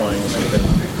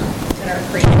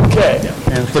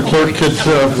if the clerk could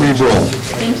read roll.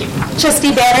 Thank you.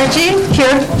 Trustee Banerjee?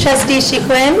 Here. Trustee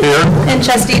Chiquin? Here. And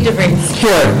Trustee DeVries?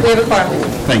 Here. We have a quorum.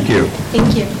 Thank you.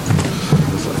 Thank you.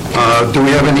 Do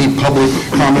we have any public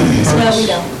comment? No, we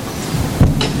don't.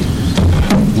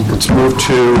 Let's move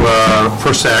to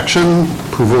first action,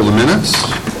 approval of the minutes.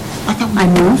 I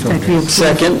move that we approve.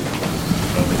 Second.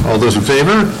 All those in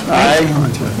favor? Aye.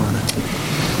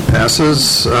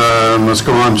 Passes. Let's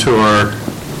go on to our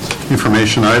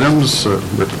information items.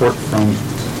 Report from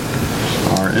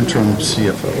our interim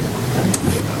CFO.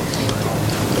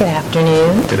 Good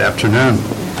afternoon. Good afternoon.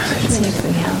 Let's see if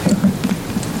we have.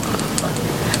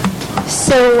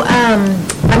 So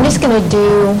I'm just going to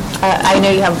do, I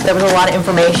know there was a lot of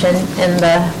information in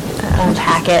the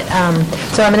packet,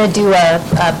 so I'm going to do a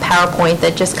PowerPoint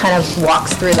that just kind of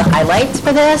walks through the highlights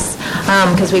for this,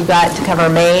 because we've got to cover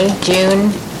May,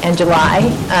 June, and July,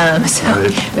 so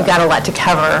we've got a lot to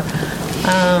cover.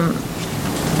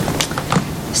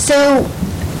 So,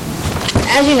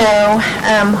 as you know,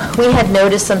 we had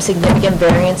noticed some significant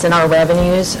variance in our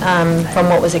revenues from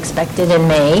what was expected in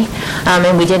May,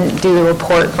 and we didn't do the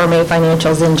report for May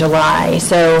financials in July.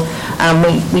 So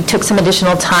we took some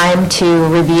additional time to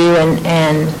review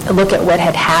and look at what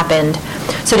had happened.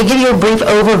 So to give you a brief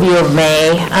overview of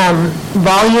May,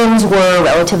 volumes were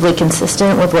relatively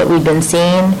consistent with what we'd been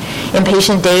seeing.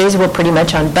 Inpatient days were pretty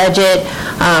much on budget,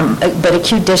 but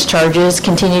acute discharges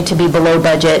continued to be below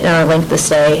budget and our length of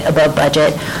stay above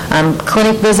budget.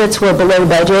 Clinic visits were below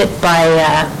budget by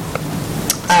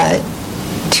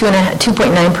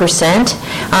 2.9%,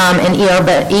 and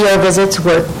ER visits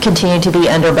continued to be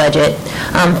under budget.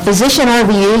 Physician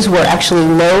RVUs were actually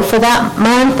low for that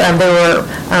month. There were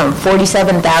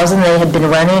 47,000. They had been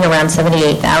running around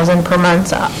 78,000 per month.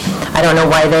 So I don't know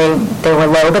why they were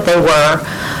low, but they were.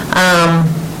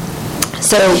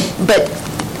 But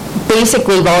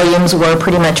basically volumes were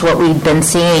pretty much what we'd been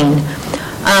seeing.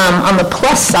 On the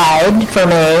plus side for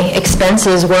May,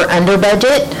 expenses were under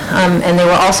budget, and they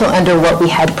were also under what we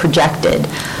had projected.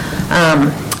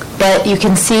 But you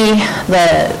can see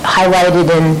highlighted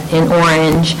in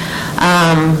orange,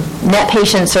 net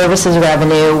patient services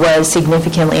revenue was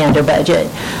significantly under budget.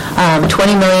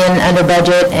 20 million under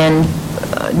budget and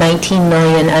 19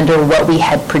 million under what we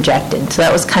had projected. So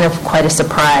that was kind of quite a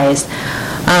surprise.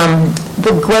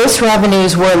 The gross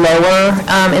revenues were lower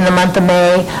in the month of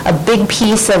May. A big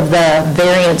piece of the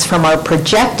variance from our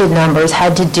projected numbers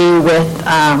had to do with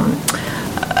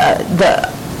the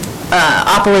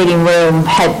operating room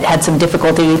had some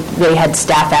difficulty. They had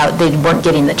staff out. They weren't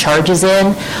getting the charges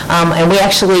in. And we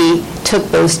actually took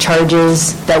those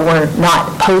charges that were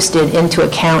not posted into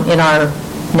account in our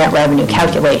net revenue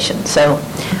calculation. So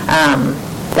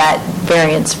that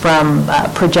variance from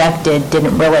projected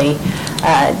didn't really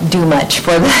do much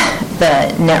for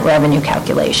the net revenue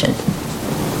calculation.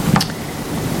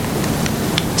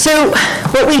 So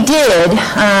what we did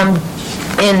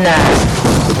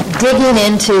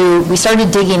we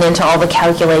started digging into all the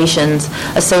calculations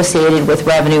associated with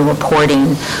revenue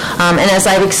reporting. And as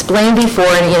I've explained before,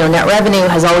 net revenue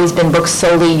has always been booked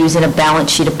solely using a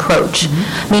balance sheet approach,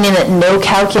 meaning that no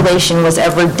calculation was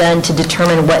ever done to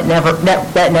determine what net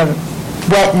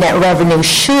revenue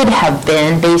should have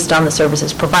been based on the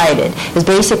services provided. Is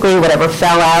basically whatever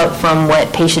fell out from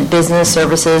what patient business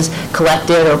services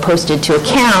collected or posted to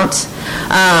accounts,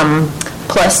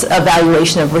 plus a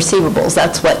valuation of receivables.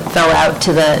 That's what fell out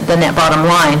to the net bottom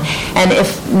line. And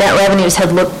if net revenues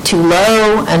had looked too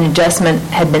low, an adjustment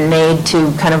had been made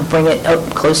to kind of bring it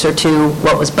up closer to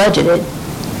what was budgeted.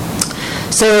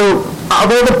 So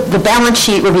although the balance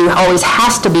sheet review always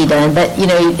has to be done, but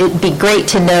it'd be great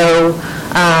to know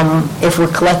if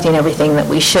we're collecting everything that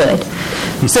we should.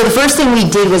 So the first thing we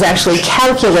did was actually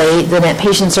calculate the net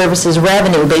patient services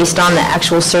revenue based on the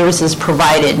actual services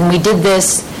provided, and we did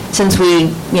this since we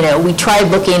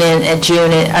tried looking at June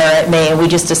or at May, and we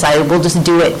just decided we'll just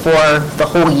do it for the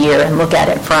whole year and look at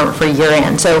it for year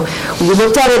end. So we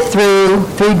looked at it through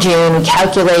June. We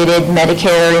calculated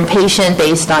Medicare inpatient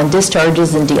based on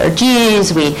discharges and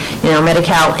DRGs.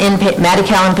 Medi-Cal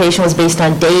inpatient was based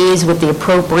on days with the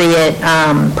appropriate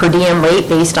per diem rate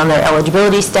based on their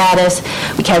eligibility status.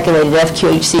 We calculated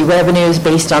FQHC revenues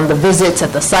based on the visits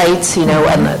at the sites,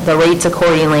 and the rates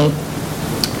accordingly.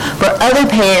 For other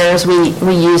payers, we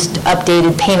used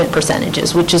updated payment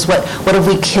percentages, which is what have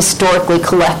we historically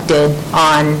collected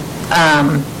on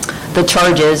the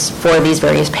charges for these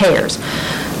various payers.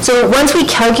 So once we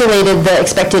calculated the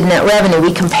expected net revenue,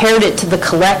 we compared it to the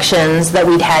collections that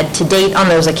we'd had to date on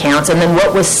those accounts, and then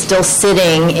what was still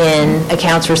sitting in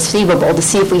accounts receivable to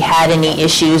see if we had any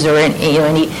issues or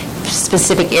any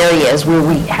specific areas where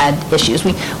we had issues.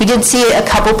 We did see a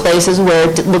couple places where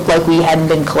it looked like we hadn't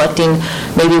been collecting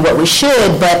maybe what we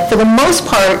should, but for the most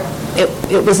part,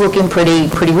 it was looking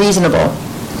pretty reasonable.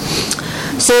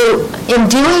 So in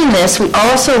doing this, we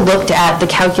also looked at the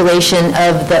calculation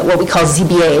of what we call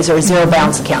ZBAs, or zero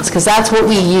balance accounts, because that's what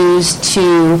we use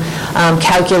to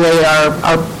calculate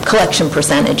our collection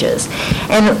percentages.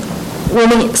 And when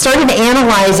we started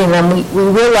analyzing them, we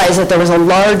realized that there was a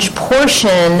large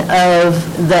portion of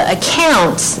the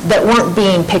accounts that weren't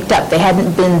being picked up. They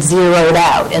hadn't been zeroed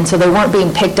out, and so they weren't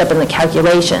being picked up in the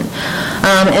calculation.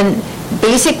 And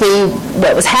basically,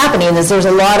 what was happening is there's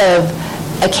a lot of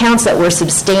accounts that were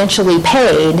substantially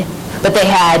paid, but they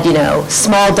had,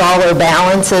 small dollar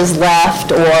balances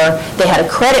left, or they had a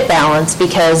credit balance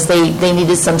because they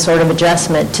needed some sort of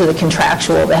adjustment to the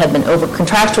contractual that had been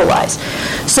over-contractualized.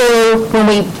 So when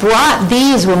we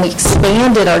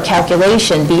expanded our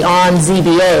calculation beyond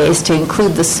ZBAs to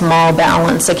include the small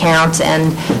balance accounts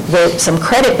and some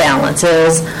credit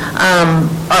balances,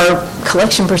 our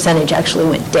collection percentage actually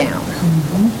went down.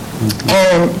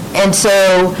 And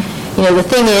so, the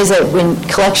thing is that when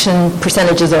collection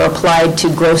percentages are applied to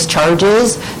gross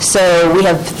charges, so we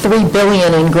have $3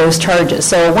 billion in gross charges.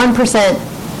 So a 1%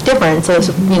 difference is,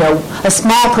 a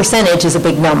small percentage is a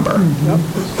big number.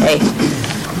 Okay.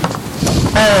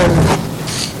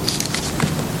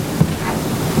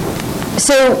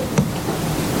 So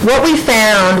what we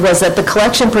found was that the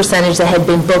collection percentage that had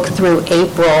been booked through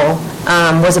April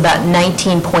was about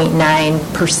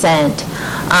 19.9%.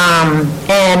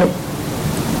 And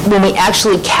when we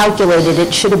actually calculated,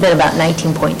 it should have been about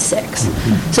 19.6.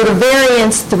 So the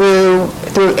variance through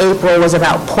April was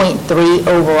about 0.3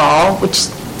 overall, which,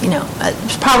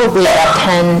 it's probably about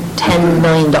 $10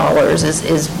 million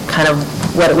is kind of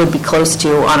what it would be close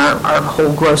to on our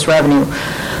whole gross revenue.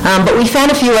 But we found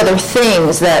a few other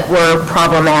things that were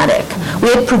problematic.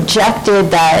 We had projected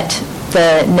that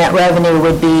the net revenue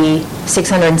would be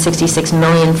 $666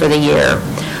 million for the year.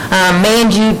 May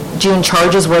and June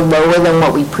charges were lower than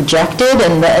what we projected,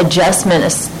 and the adjustment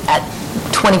at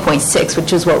 20.6,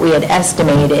 which is what we had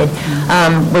estimated,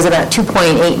 was about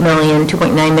 2.8 million,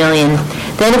 2.9 million.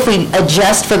 Then if we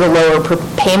adjust for the lower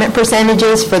payment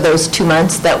percentages for those 2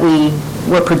 months that we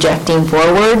were projecting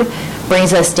forward,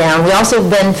 brings us down. We also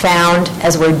then found,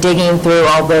 as we're digging through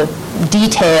all the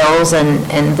details and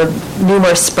the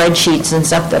numerous spreadsheets and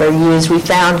stuff that are used, we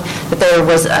found that there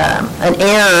was an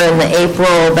error in the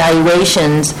April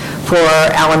valuations for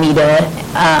Alameda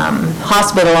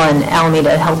Hospital and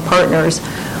Alameda Health Partners,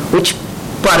 which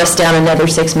brought us down another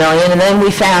 $6 million. And then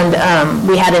we found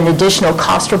we had an additional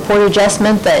cost report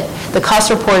adjustment, that the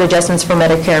cost report adjustments for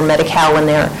Medicare and Medi-Cal, when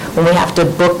we have to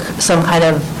book some kind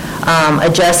of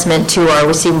adjustment to our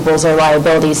receivables or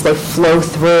liabilities, they flow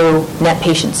through net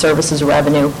patient services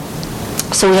revenue.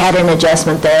 So we had an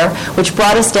adjustment there, which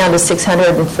brought us down to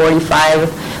 $645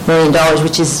 million,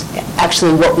 which is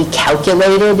actually what we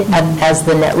calculated as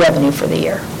the net revenue for the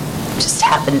year. Just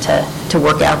happened to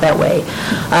work out that way.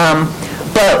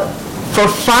 But for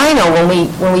final, when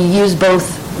we use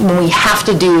both, when we have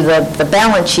to do the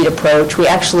balance sheet approach, we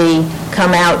actually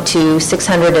come out to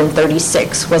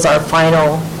 636 was our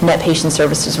final net patient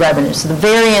services revenue. So the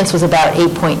variance was about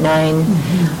 $8.9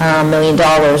 million,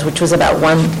 which was about a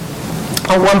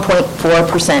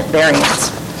 1.4%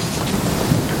 variance.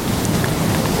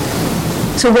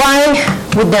 So why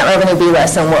would net revenue be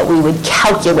less than what we would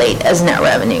calculate as net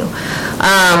revenue?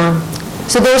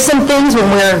 So there's some things when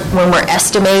we're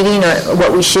estimating or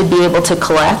what we should be able to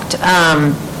collect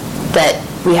that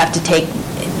we have to take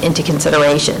into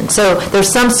consideration. So there's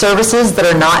some services that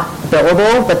are not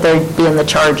billable, but they're being the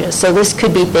charges. So this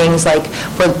could be things like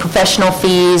for the professional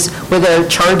fees, where they're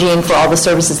charging for all the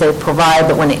services they provide,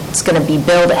 but when it's going to be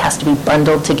billed, it has to be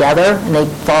bundled together, and they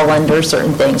fall under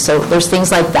certain things. So there's things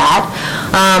like that.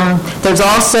 There's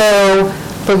also,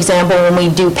 for example, when we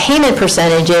do payment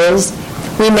percentages,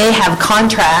 we may have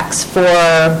contracts for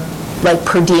like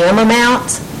per diem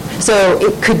amounts. So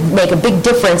it could make a big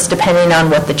difference depending on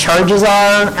what the charges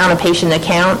are on a patient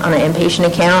account, on an inpatient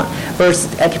account,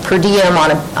 versus a per diem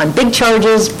on big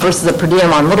charges versus a per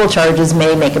diem on little charges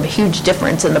may make a huge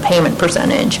difference in the payment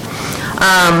percentage.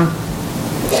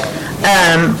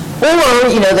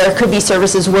 Or, there could be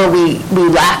services where we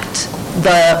lacked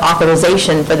the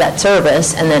authorization for that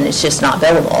service, and then it's just not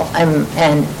available.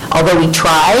 And although we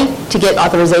try to get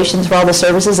authorizations for all the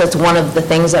services, that's one of the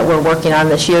things that we're working on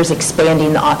this year, is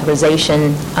expanding the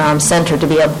authorization center to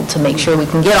be able to make sure we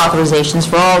can get authorizations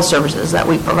for all the services that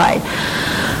we provide.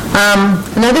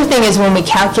 Another thing is when we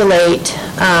calculate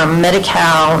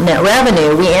Medi-Cal net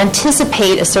revenue, we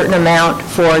anticipate a certain amount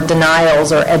for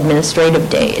denials or administrative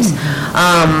days.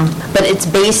 But it's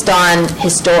based on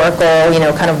historical,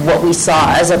 kind of what we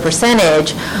saw as a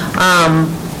percentage.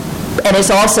 And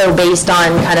it's also based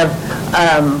on kind of,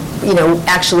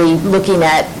 actually looking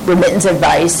at remittance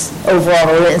advice,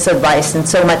 overall remittance advice, and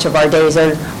so much of our days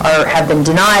have been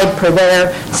denied per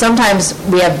there. Sometimes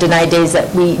we have denied days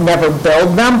that we never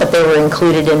billed them, but they were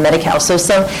included in Medi-Cal. So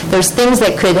there's things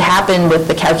that could happen with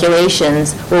the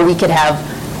calculations where we could have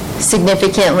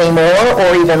significantly more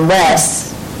or even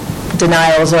less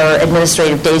denials or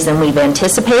administrative days than we've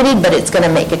anticipated, but it's going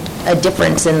to make a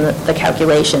difference in the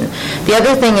calculation. The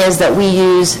other thing is that we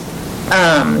use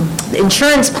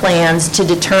insurance plans to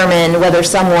determine whether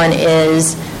someone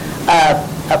is a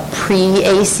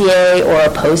pre-ACA or a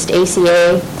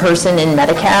post-ACA person in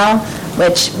Medi-Cal,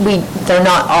 which they're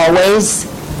not always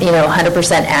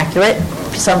 100% accurate.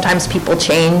 Sometimes people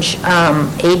change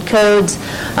aid codes.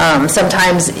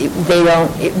 Sometimes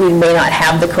we may not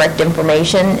have the correct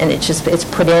information, and it's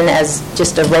put in as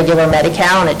just a regular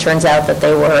Medi-Cal, and it turns out that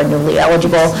they were newly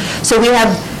eligible. So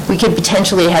we could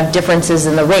potentially have differences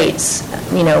in the rates,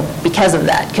 because of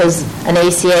that, because an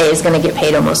ACA is going to get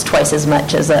paid almost twice as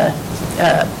much as a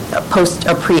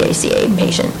pre-ACA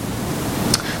patient.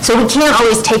 So we can't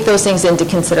always take those things into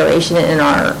consideration in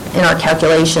our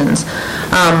calculations.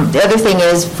 The other thing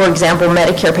is, for example,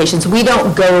 Medicare patients, we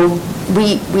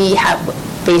have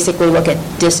basically look at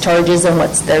discharges and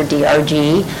what's their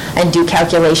DRG and do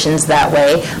calculations that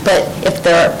way. But if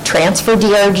they're transfer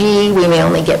DRG, we may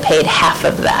only get paid half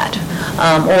of that.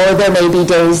 Or there may be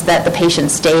days that the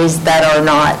patient stays that are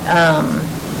not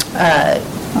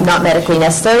medically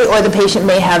necessary, or the patient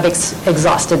may have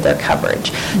exhausted their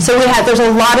coverage. So there's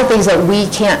a lot of things that we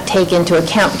can't take into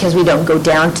account because we don't go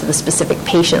down to the specific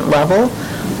patient level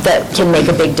that can make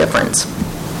a big difference.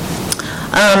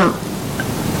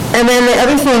 And then the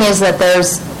other thing is that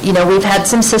we've had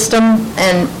some system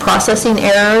and processing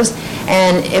errors,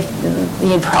 and if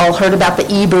you've all heard about the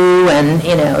EBU, and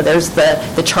there's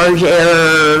the charge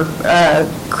error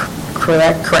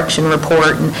correction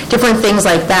report and different things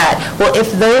like that. Well,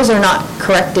 if those are not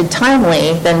corrected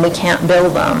timely, then we can't bill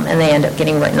them, and they end up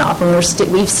getting written off. And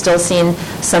we've still seen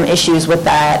some issues with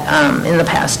that in the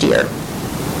past year.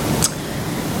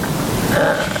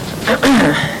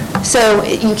 So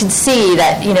you can see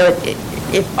that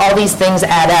if all these things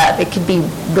add up, it could be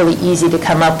really easy to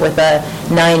come up with a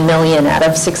 $9 million out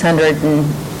of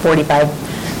 $645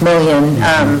 million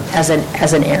as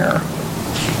an error.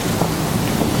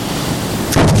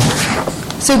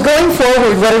 So going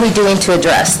forward, what are we doing to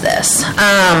address this,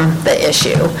 the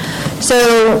issue?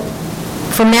 So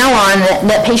from now on,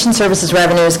 net patient services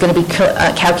revenue is going to be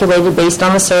calculated based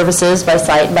on the services by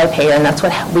site and by payer, and that's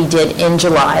what we did in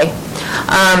July.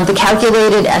 The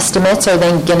calculated estimates are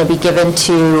then going to be given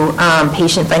to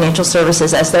patient financial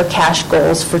services as their cash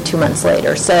goals for 2 months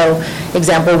later. So,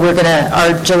 example,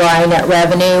 our July net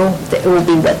revenue, it will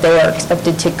be what they are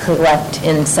expected to collect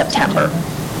in September.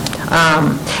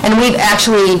 And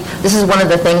this is one of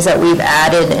the things that we've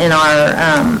added in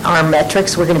our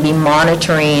metrics. We're going to be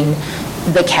monitoring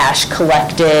the cash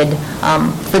collected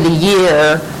for the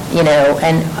year,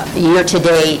 and year to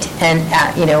date, and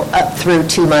up through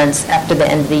 2 months after the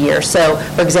end of the year. So,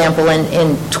 for example,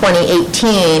 in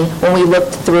 2018, when we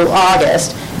looked through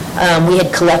August, we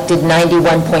had collected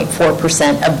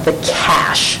 91.4% of the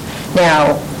cash.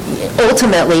 Now,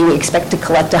 ultimately, we expect to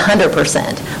collect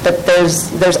 100%, but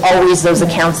there's always those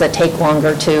accounts that take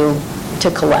longer to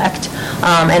collect,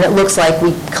 and it looks like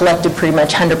we collected pretty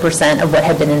much 100% of what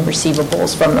had been in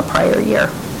receivables from the prior year.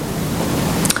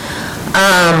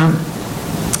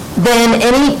 Then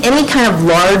any kind of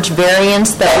large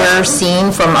variance that we're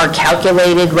seeing from our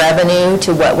calculated revenue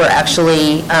to what we're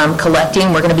actually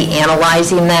collecting, we're going to be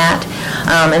analyzing that.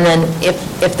 And then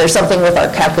if there's something with our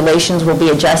calculations, we'll be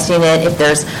adjusting it. If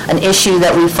there's an issue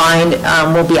that we find,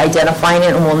 we'll be identifying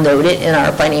it, and we'll note it in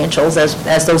our financials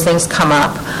as those things come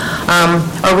up.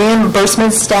 Our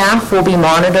reimbursement staff will be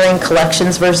monitoring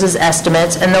collections versus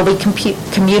estimates, and they'll be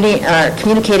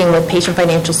communicating with patient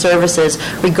financial services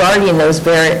regarding those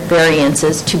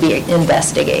variances to be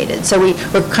investigated. So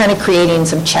we're kind of creating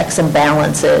some checks and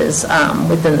balances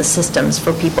within the systems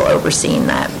for people overseeing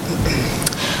that.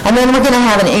 And then we're going to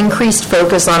have an increased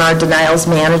focus on our denials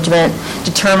management,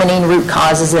 determining root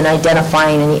causes and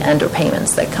identifying any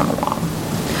underpayments that come along.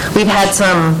 We've had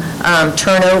some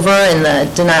turnover in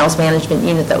the denials management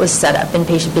unit that was set up in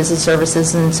patient business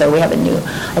services, and so we have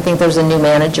I think there's a new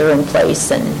manager in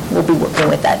place, and we'll be working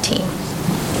with that team.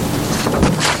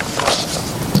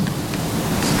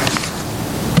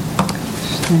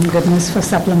 Thank goodness for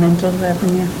supplemental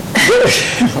revenue.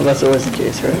 Well, that's always the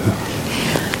case, right?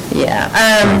 Yeah.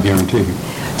 I guarantee.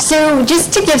 So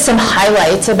just to give some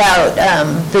highlights about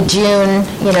the June,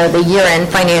 the year-end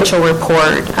financial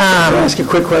report. Can I ask you a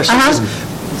quick question? Uh-huh.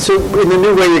 So in the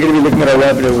new way, you're going to be looking at our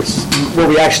revenue, which is what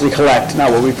we actually collect,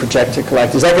 not what we project to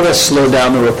collect. Is that going to slow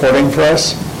down the reporting for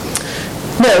us?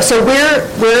 No, so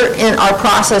we're in our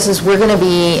processes, we're going to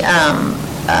be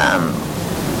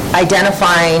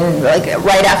identifying, like,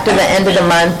 right after the end of the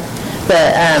month,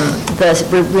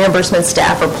 the reimbursement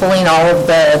staff are pulling all of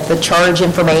the charge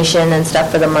information and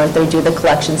stuff for the month. They do the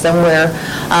collections. Then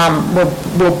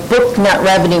we'll book net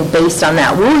revenue based on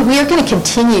that. We are going to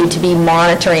continue to be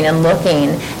monitoring and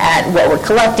looking at what we're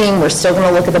collecting. We're still going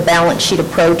to look at the balance sheet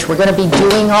approach. We're going to be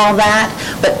doing all that.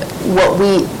 But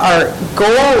our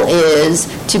goal is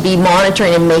to be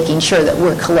monitoring and making sure that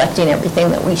we're collecting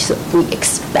everything that we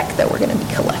expect that we're going to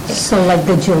be collecting. So like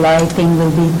the July thing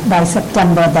will be by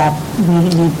September that we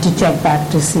need to check back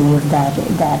to see if that.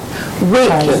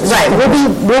 Right,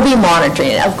 we'll be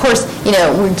monitoring it. Of course,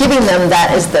 we're giving them that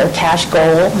as their cash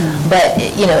goal, but,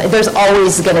 there's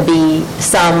always going to be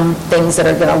some things that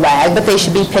are going to lag, but they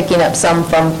should be picking up some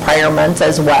from prior months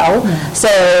as well. So,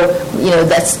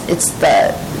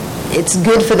 it's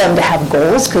good for them to have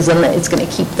goals, because then it's going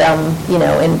to keep them,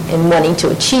 in wanting to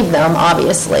achieve them,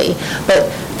 obviously.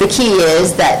 But the key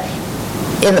is that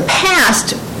in the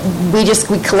past, we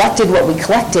collected what we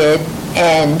collected,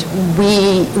 and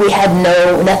we had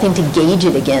nothing to gauge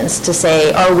it against to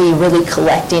say, are we really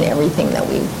collecting everything that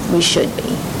we should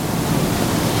be?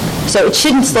 So it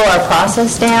shouldn't slow our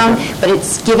process down, but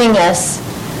it's giving us,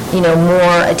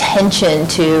 more attention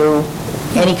to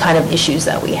any kind of issues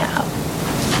that we have.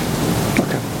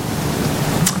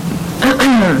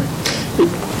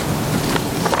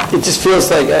 It just feels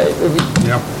like,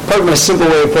 pardon my simple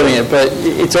way of putting it, but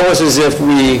it's almost as if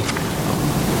we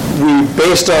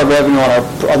based our revenue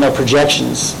on our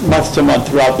projections month to month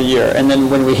throughout the year, and then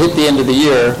when we hit the end of the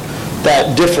year,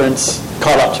 that difference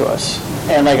caught up to us.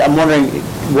 And I'm wondering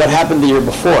what happened the year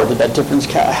before. Did that difference?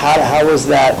 How was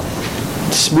that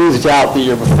smoothed out the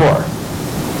year before,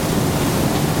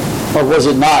 or was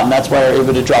it not? And that's why our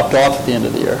EBITDA dropped off at the end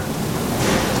of the year.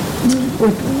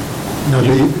 No,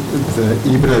 the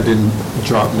EBITDA didn't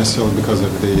drop necessarily because of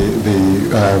the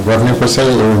revenue per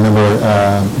se. You remember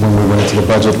when we went into the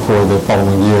budget for the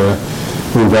following year,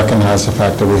 we recognized the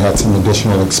fact that we had some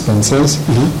additional expenses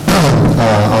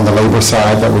on the labor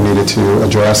side that we needed to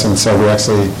address, and so we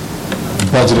actually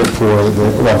budgeted for the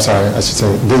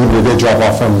EBITDA did drop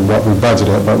off from what we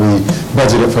budgeted, but we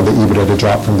budgeted for the EBITDA to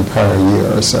drop from the prior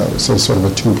year, so sort of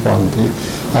a two-pronged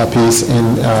piece.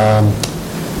 And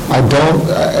I don't,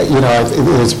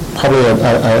 it was probably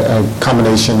a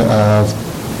combination of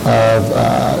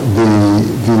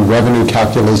the revenue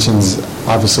calculations,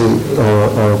 obviously,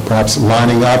 or perhaps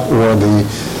lining up, or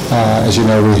as you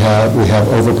know, we have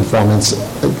overperformance,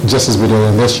 just as we did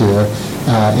in this year,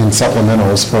 in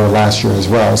supplementals for last year as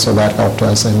well. So that helped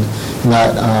us, and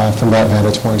that from that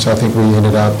vantage point. So I think we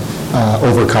ended up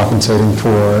overcompensating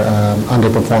for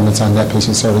underperformance on net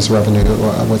patient service revenue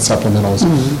with supplementals,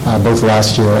 both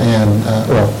last year and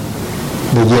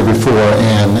the year before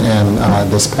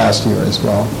and this past year as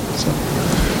well. So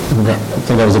I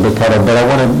think that was a big part of it. But I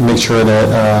want to make sure that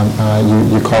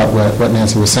you caught what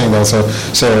Nancy was saying there. So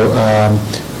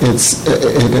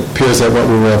it appears that what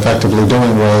we were effectively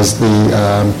doing was we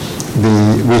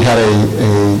had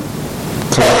a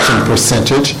collection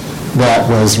percentage that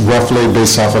was roughly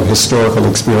based off of historical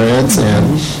experience, and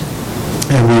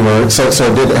we were so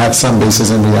it did have some basis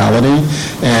in reality,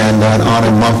 and on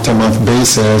a month-to-month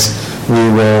basis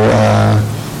we were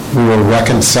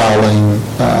reconciling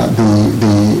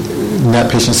the net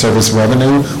patient service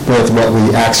revenue with what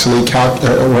we actually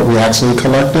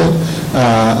collected,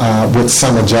 with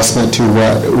some adjustment to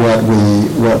what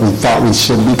we thought we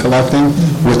should be collecting,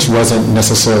 which wasn't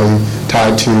necessarily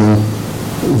tied to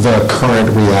the current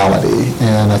reality.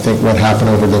 And I think what happened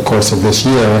over the course of this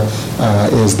year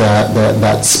is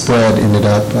that spread ended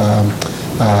up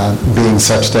being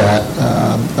such that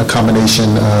a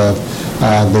combination of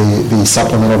the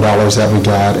supplemental dollars that we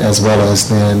got, as well as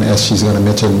then, as she's going to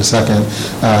mention in a second,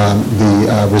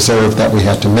 the reserve that we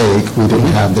had to make, we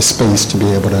didn't have the space to be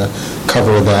able to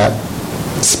cover that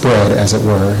spread, as it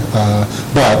were.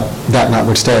 But that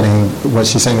notwithstanding, what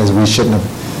she's saying is we shouldn't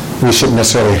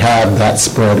necessarily have that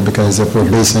spread, because if we're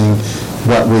basing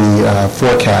what we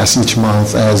forecast each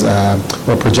month as,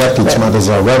 or project each month as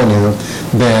our revenue,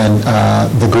 then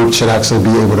the group should actually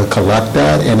be able to collect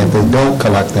that, and if they don't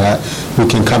collect that, we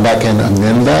can come back and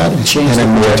amend that Change in a the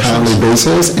more projections. timely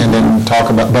basis, and then talk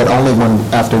about, but only when,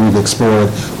 after we've explored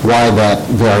why that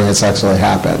variance actually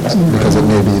happened, because it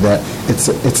may be that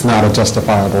it's not a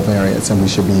justifiable variance, and we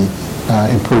should be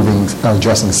improving,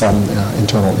 addressing some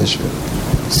internal issue.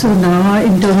 So now our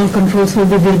internal controls will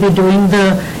be doing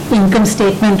the income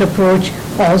statement approach,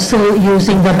 also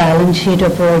using the balance sheet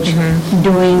approach,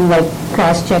 doing like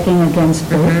cross-checking against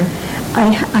both.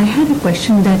 I had a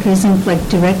question that isn't like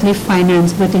directly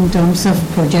finance, but in terms of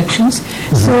projections.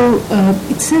 So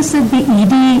it says that the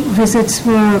ED visits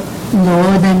were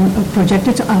lower than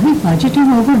projected. So are we budgeting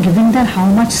over, given that how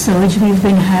much surge we've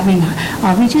been having?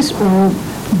 Are we just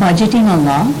budgeting a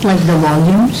lot, like the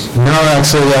volumes? No,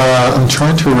 actually, I'm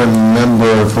trying to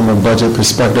remember from a budget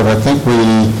perspective. I think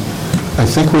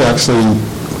we actually,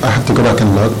 I have to go back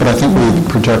and look, but I think we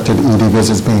projected ED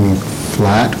visits being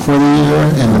flat for the year,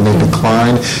 and then they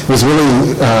declined. It was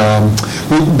really,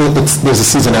 there's a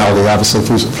seasonality, obviously,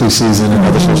 flu season and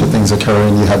other sorts of things occur,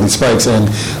 and you have these spikes. And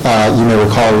you may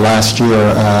recall last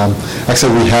year,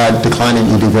 actually, we had declining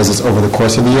ED visits over the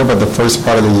course of the year, but the first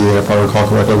part of the year, if I recall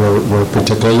correctly, were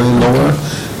particularly lower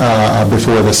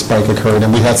before the spike occurred.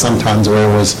 And we had some times where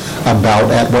it was about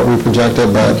at what we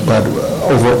projected, but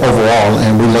overall,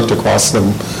 and we looked across the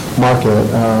market,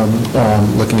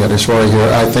 looking at Ishwari here,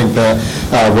 I think that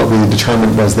what we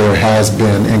determined was there has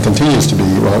been, and continues to be,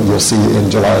 well, you'll see in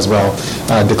July as well,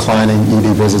 declining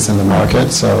ED visits in the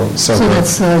market. So that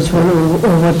surge will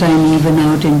over time even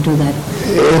out into that.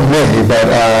 it may,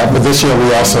 but this year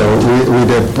we also, we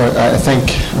did, I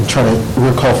think, I'm trying to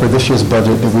recall for this year's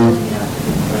budget, did we,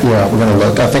 yeah, we're going to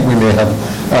look. I think we may have,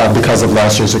 because of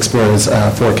last year's experience,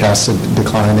 forecasted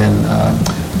decline in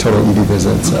total ED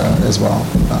visits as well.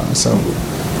 So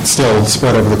still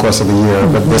spread over the course of the year,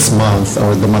 but this month,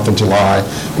 or the month of July,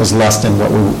 was less than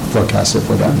what we forecasted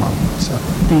for that month. So,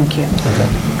 Thank you. okay.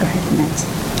 Go ahead, next.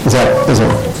 Is that?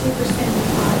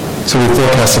 So we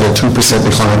forecasted a 2%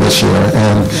 decline this year,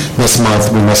 and this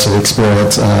month we must have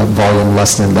experienced volume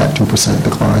less than that 2%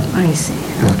 decline. I see,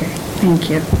 okay, thank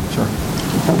you. Sure.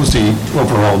 What was the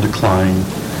overall decline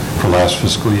for last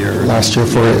fiscal year? Last year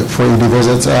for ED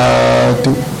visits, 3%.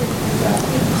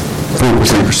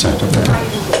 3%, okay.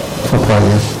 For prior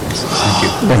year.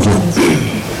 Thank you.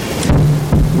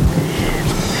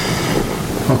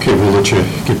 Okay, we'll let you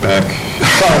get back.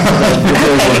 A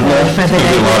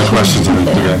lot of questions on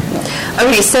it today.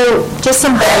 Okay, so just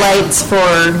some highlights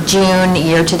for June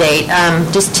year-to-date.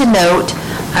 Just to note,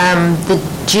 the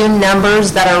June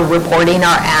numbers that are reporting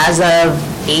are as of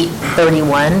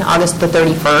 8/31, August the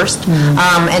 31st.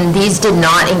 And these did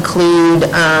not include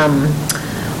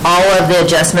all of the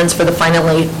adjustments for the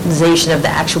finalization of the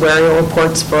actuarial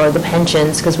reports for the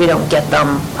pensions, because we don't get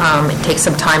them. It takes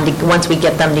some time to, once we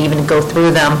get them, to even go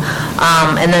through them.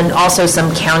 And then also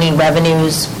some county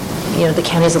revenues. You know, the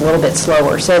county's a little bit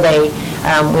slower, so they,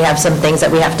 we have some things that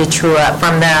we have to true up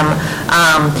from them.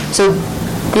 So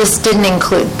this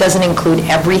doesn't include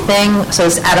everything, so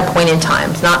it's at a point in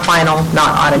time. It's not final,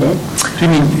 not audited. Do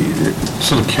you mean,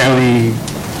 so the county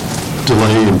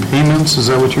delay in payments, is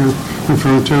that what you're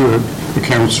referring to,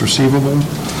 accounts receivable?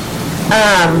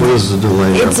 What is the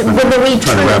delay? I'm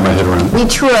trying to wrap my head around it. We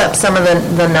true up some of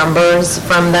the numbers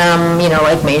from them, you know,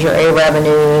 like Measure A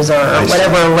revenues or I see.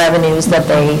 whatever revenues that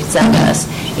they send us.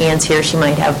 Ann's here, she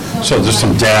might have. So there's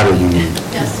some data you need.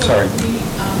 Yes, so Sorry. we,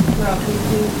 throughout, we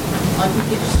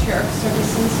get sheriff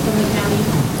services from the county.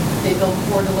 They bill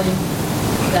quarterly.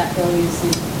 That bill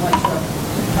usually, like,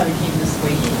 probably came this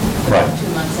week. Right. About 2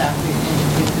 months after we ended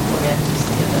before we actually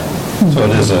see a bill. So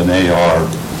it is an AR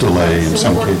delay in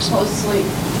some So we work cases. closely,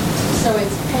 so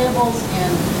it's payables and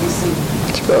receivable.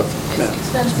 It's both. It's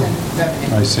expense and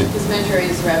revenue. I see. This Measure A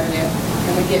is revenue,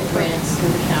 and we get grants through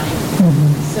the county.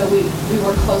 So we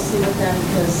work closely with them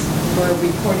because we're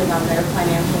reported on their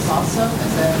financials also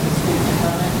as a discrete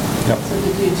component. Yep. So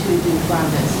the due to, due from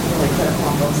is really critical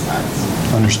on both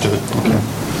sides. Understood, okay.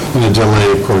 And the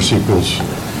delay, of course, equals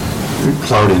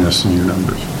cloudiness in your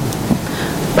numbers.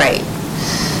 Right.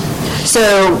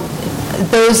 So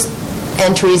those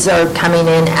entries are coming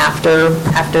in after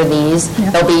these.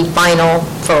 They'll be final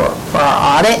for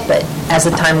our audit, but as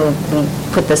the time we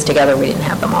put this together, we didn't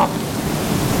have them all.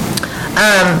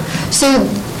 So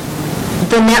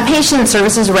the net patient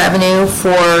services revenue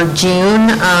for June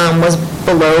was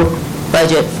below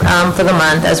budget for the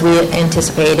month, as we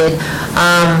anticipated.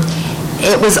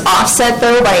 It was offset,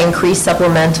 though, by increased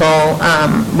supplemental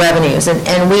revenues.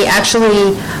 And we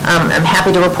actually, I'm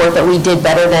happy to report that we did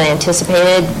better than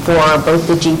anticipated for both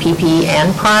the GPP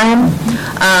and Prime.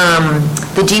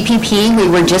 The GPP, we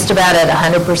were just about at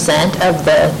 100% of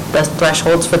the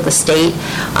thresholds for the state.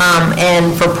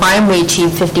 And for Prime, we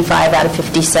achieved 55 out of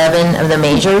 57 of the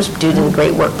measures due to the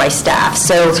great work by staff.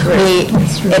 So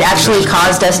it actually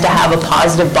caused us to have a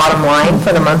positive bottom line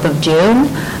for the month of June.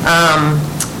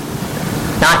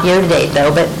 Not year-to-date, though,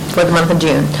 but for the month of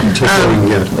June. Take it where we can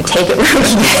get it. We take it where we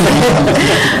can get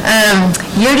it.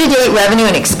 Year-to-date revenue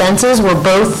and expenses were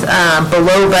both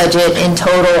below budget in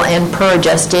total and per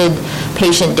adjusted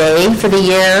patient day for the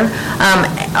year.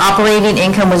 Operating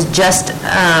income was just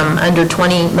under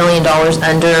 $20 million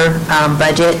under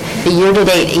budget. The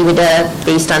year-to-date EBITDA,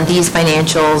 based on these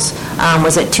financials,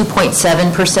 was at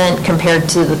 2.7% compared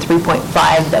to the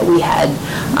 3.5% that we had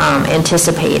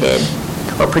anticipated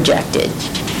or projected.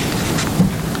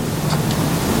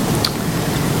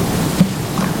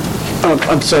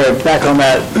 I'm sorry, back on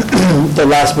that, the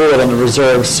last bullet on the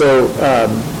reserve, so,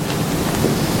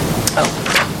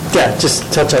 yeah,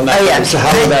 just touch on that. Oh, yeah. So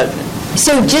how did that?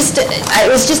 So it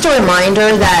was just a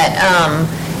reminder that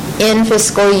in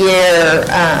fiscal year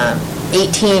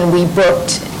 18, we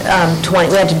booked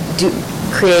we had to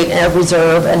create a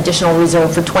reserve, an additional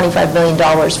reserve for $25 million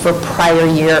for prior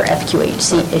year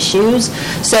FQHC issues.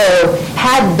 So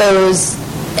had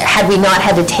we not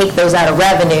had to take those out of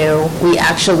revenue, we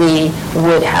actually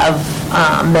would have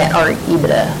met our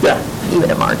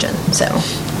EBITDA margin. So.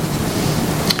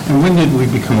 And when did we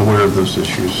become aware of those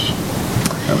issues?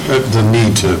 The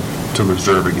need to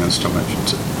reserve against them, I should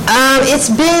say. It's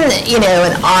been,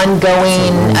 an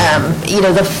ongoing,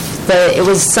 it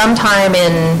was sometime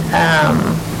in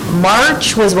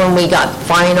March was when we got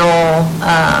final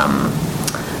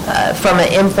from an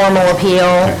informal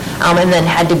appeal, and then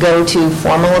had to go to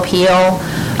formal appeal.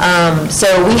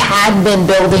 So we had been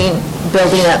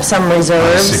building up some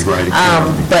reserves,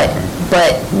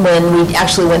 but when we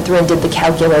actually went through and did the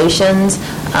calculations,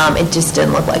 it just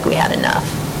didn't look like we had enough.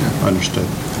 Yeah, understood.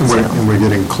 And we're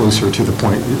getting closer to the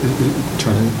point,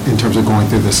 in terms of going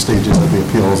through the stages of the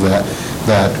appeals, that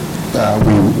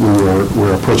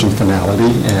we're approaching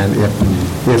finality, and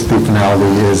if the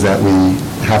finality is that we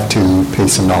have to pay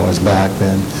some dollars back,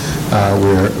 then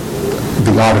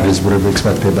the auditors would have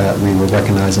expected that we were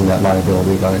recognizing that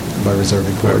liability by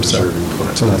reserving for it. So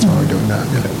that's why we're doing that.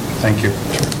 Yeah. Thank you.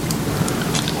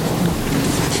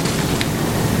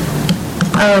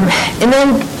 And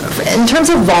then in terms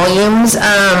of volumes,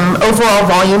 overall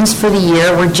volumes for the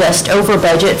year were just over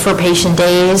budget for patient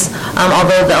days,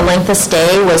 although the length of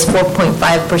stay was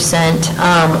 4.5%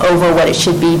 over what it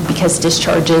should be because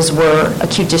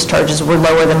acute discharges were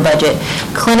lower than budget.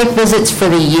 Clinic visits for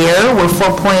the year were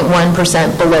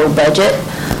 4.1% below budget,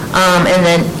 and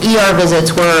then ER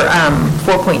visits were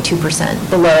 4.2%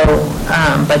 below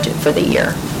budget for the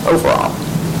year overall.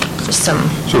 So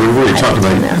we've already talked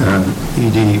about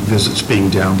ED visits being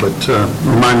down, but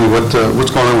remind me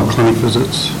what's going on with clinic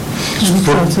visits? June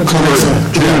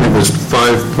it was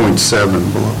 5.7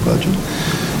 below budget.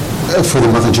 For the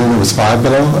month of June, it was 5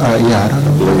 below. Yeah, I don't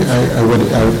know.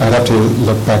 I'd have to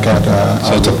look back at.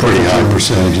 So it's a pretty high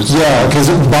percentage. Yeah, because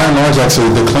by and large, actually,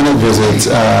 the clinic visits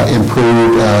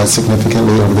improved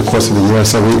significantly over the course of the year.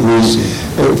 So we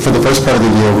for the first part of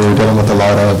the year, we were dealing with a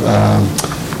lot of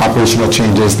operational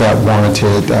changes that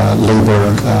warranted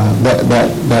labor,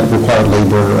 that required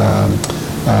labor,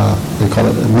 they call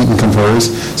it meet and converse.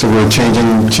 So we were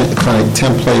changing clinic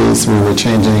templates, we were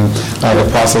changing the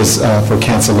process for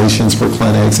cancellations for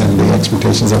clinics and the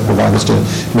expectations of providers to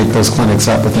make those clinics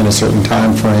up within a certain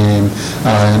time frame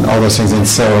and all those things. And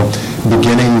so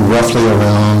beginning roughly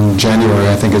around January,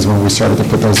 I think, is when we started to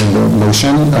put those into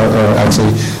motion or actually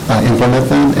implement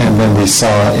them, and then we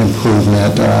saw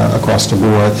improvement across the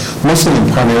board. Mostly in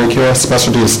primary care.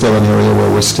 Specialty is still an area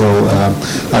where we're still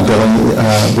dealing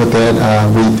with it.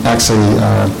 We actually,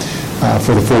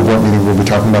 for the full board meeting, we'll be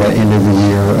talking about our end of the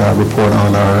year report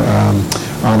on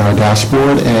our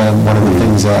dashboard, and one of the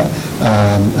things that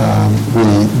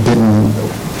we didn't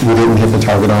hit the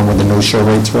target on were the no-show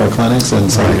rates for our clinics,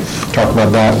 and so talk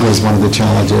about that was one of the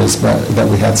challenges, but that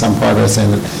we had some progress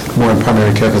in, more in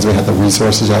primary care because we had the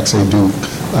resources to actually do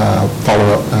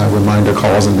follow-up reminder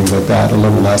calls and things like that, a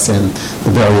little less in the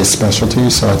various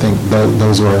specialties. So I think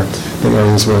those were the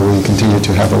areas where we continue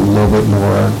to have a little bit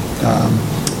more,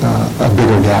 a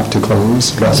bigger gap to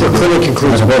close. So clinic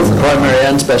includes both primary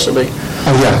and specialty?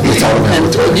 Oh, yeah, it's all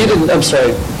ambulatory. And you didn't, I'm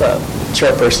sorry,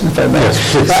 chairperson, if I may. Yes,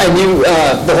 please. And you,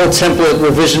 the whole template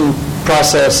revision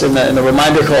process in the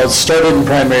reminder calls started in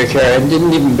primary care and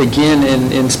didn't even begin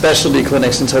in specialty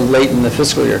clinics until late in the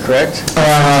fiscal year, correct?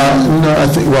 No, I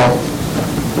think, well,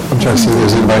 I'm trying to see if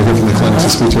there's anybody here from the clinic to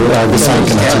speak to it. The sign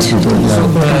can actually speak to it, yeah.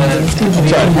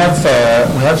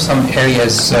 We have some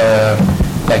areas,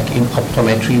 like in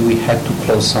optometry, we had to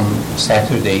close some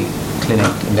Saturday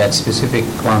clinic in that specific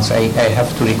ones. I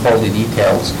have to recall the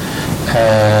details.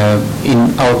 In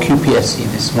our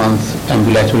QPSC this month,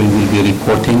 ambulatory will be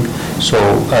reporting, so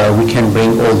we can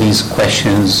bring all these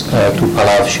questions to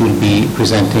Palav. She will be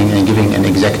presenting and giving an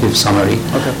executive summary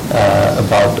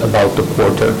about the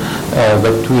quarter.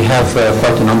 But we have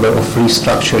quite a number of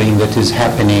restructuring that is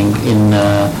happening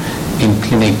in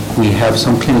clinic. We have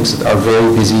some clinics that are very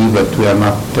busy, but we are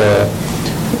not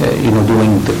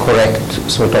doing the correct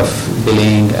sort of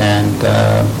billing and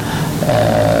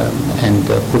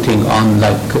putting on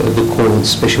like the codes,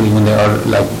 especially when they are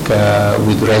like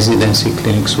with residency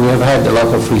clinics. We have had a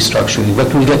lot of restructuring,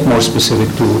 but we'll get more specific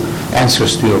to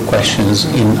answers to your questions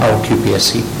in our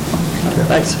QPSC.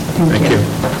 Thanks. Thank you.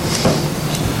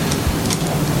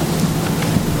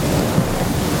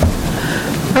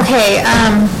 Okay,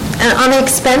 on the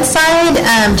expense side,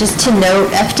 just to note,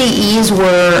 FTEs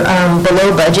were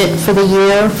below budget for the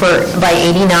year by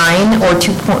 89 or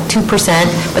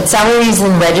 2%, but salaries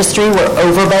in registry were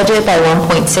over budget by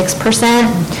 1.6%.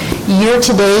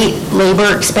 Year-to-date,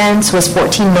 labor expense was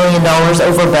 $14 million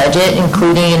over budget,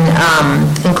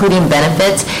 including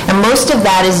benefits, and most of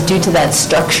that is due to that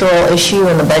structural issue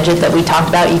in the budget that we talked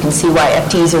about. You can see why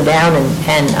FTEs are down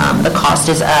and the cost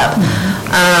is up.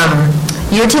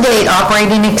 Year-to-date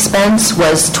operating expense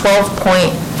was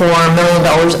 $12.4 million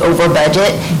over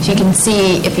budget. So you can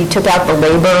see if you took out the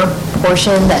labor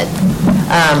portion that,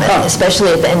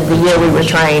 especially at the end of the year, we were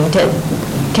trying to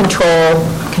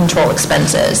control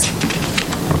expenses.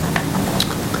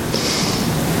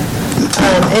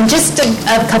 And just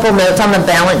a couple notes on the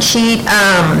balance sheet.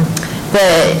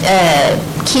 The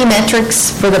key metrics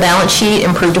for the balance sheet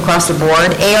improved across the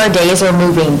board. AR days are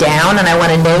moving down, and I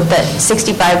want to note that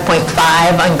 65.5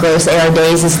 on gross AR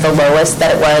days is the lowest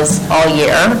that it was all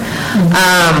year.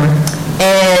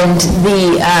 And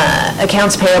the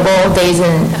accounts payable days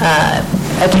in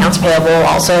accounts payable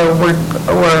also were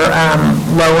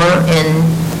lower in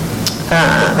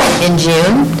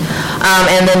June.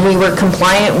 And then we were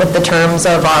compliant with the terms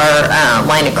of our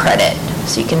line of credit.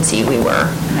 So you can see we were,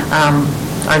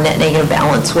 our net negative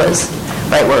balance was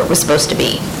right where it was supposed to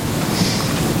be.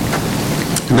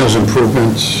 And those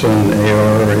improvements on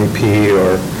AR or AP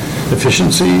or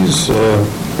efficiencies,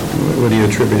 what do you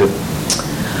attribute it?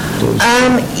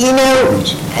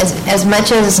 As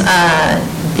much as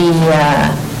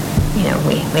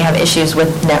we have issues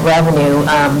with net revenue,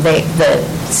 the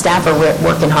staff are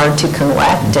working hard to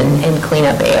collect and clean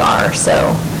up AR,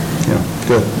 so yeah,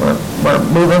 good. We're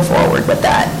moving forward with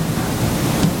that.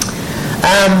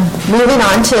 Moving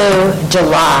on to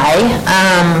July.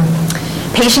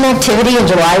 Patient activity in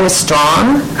July was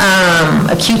strong.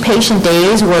 Acute patient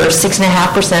days were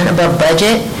 6.5% above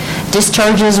budget.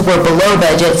 Discharges were below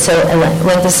budget, so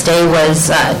length of stay was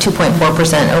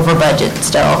 2.4% over budget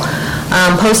still.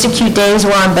 Post-acute days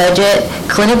were on budget.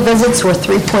 Clinic visits were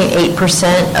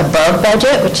 3.8% above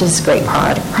budget, which is great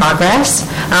progress,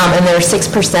 and they're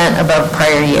 6% above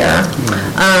prior year.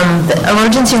 The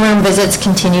emergency room visits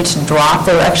continued to drop.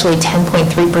 They were actually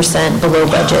 10.3% below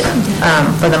budget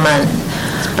for the month.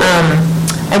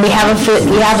 And we have a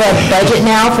budget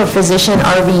now for physician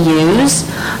RVUs,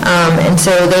 and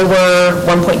so they were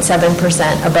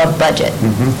 1.7% above budget.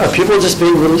 Are people just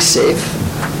being really safe?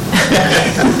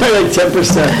 Like 10%,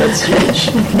 that's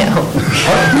huge. No.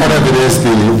 Part of it is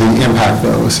the impact,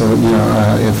 though. So,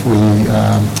 if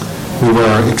we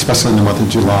were, especially in the month of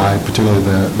July, particularly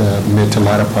the mid to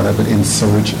latter part of it, in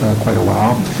surge quite a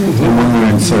while. And when we're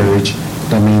in surge,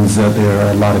 that means that there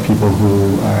are a lot of people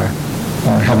who are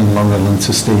having longer lengths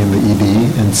to stay in the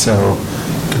ED, and so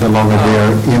the longer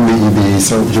they're in the ED,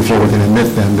 so before we can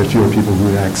admit them, the fewer people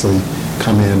who actually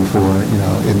come in for,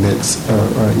 admits or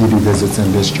ED visits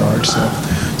and discharge.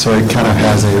 So it kind of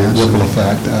has a ripple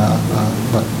effect,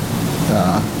 but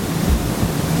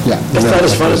yeah. That's not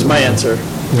as fun as my answer.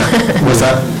 Yeah. Was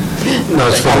that? No,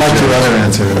 it's fine. I like your other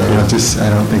answer, though. I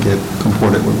don't think it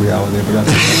comported with reality, but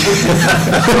that's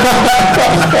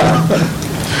okay.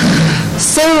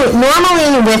 So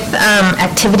normally with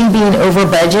activity being over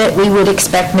budget, we would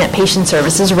expect net patient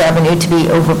services revenue to be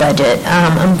over budget.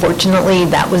 Unfortunately,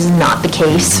 that was not the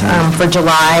case. For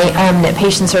July, net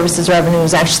patient services revenue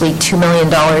was actually $2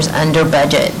 million under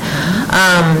budget.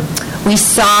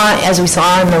 As we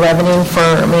saw in the revenue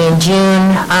for May and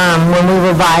June, when we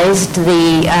revised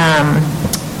the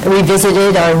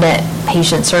revisited our net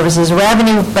patient services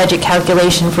revenue budget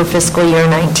calculation for fiscal year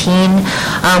 19.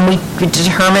 We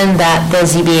determined that the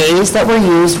ZBAs that were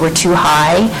used were too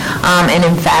high, and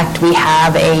in fact, we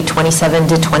have a $27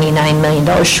 to $29 million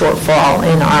shortfall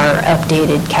in our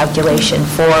updated calculation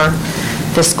for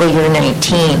fiscal year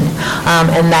 19.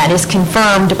 And that is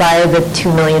confirmed by the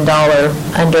 $2 million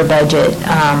under budget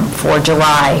for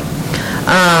July.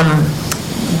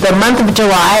 The month of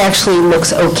July actually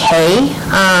looks okay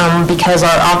because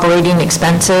our operating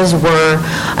expenses were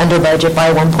under budget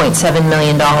by $1.7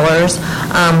 million,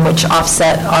 which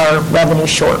offset our revenue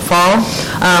shortfall.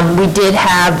 We did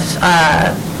have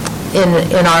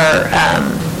in our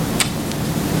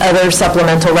other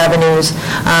supplemental revenues,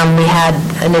 we had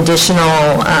an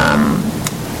additional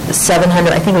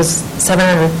 700, I think it was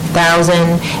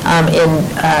 700,000 in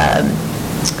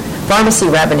pharmacy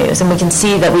revenues, and we can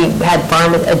see that we had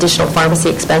additional pharmacy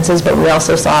expenses, but we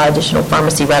also saw additional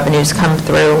pharmacy revenues come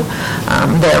through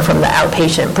there from the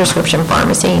outpatient prescription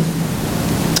pharmacy.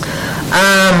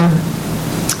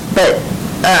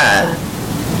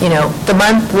 The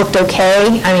month looked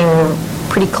okay. I mean, we're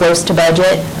pretty close to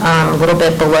budget, a little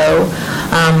bit below,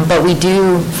 but we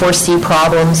do foresee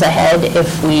problems ahead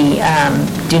if we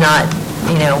do not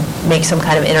make some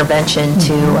kind of intervention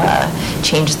to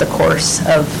change the course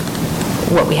of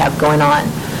what we have going on.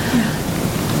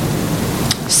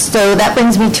 So that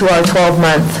brings me to our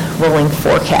 12-month rolling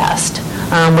forecast,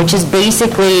 which is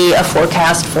basically a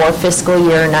forecast for fiscal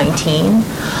year 19.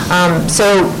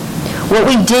 So what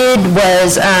we did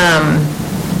was,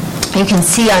 you can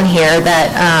see on here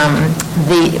that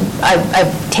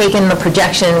I've taken the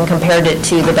projection and compared it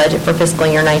to the budget for fiscal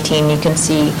year 19. You can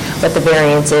see what the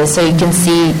variance is. So you can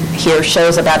see here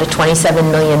shows about a $27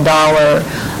 million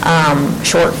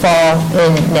shortfall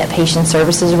in net patient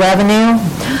services revenue.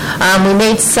 We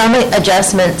made some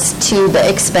adjustments to the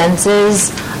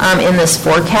expenses in this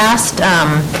forecast.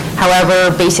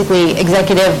 However, basically,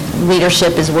 executive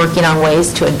leadership is working on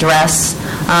ways to address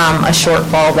a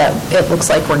shortfall that it looks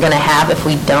like we're going to have if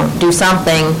we don't do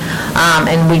something,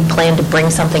 and we plan to bring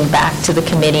something back to the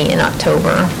committee in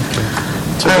October.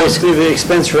 So basically, the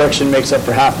expense reduction makes up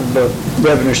for half of the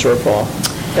revenue shortfall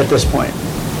at this point.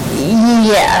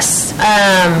 Yes,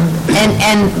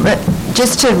 and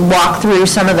just to walk through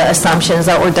some of the assumptions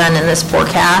that were done in this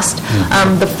forecast.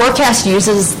 The forecast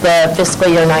uses the fiscal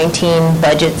year 19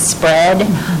 budget spread,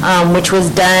 which was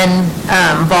done,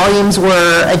 volumes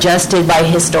were adjusted by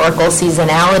historical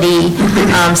seasonality,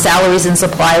 salaries and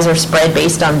supplies are spread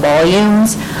based on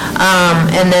volumes,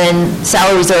 and then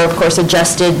salaries are, of course,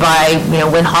 adjusted by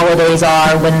when holidays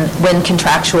are, when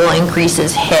contractual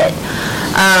increases hit.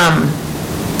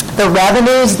 The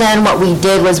revenues, then, what we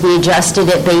did was we adjusted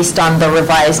it based on the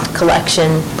revised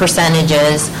collection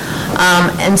percentages.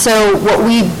 And so what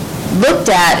we looked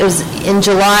at is in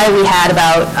July we had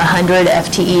about 100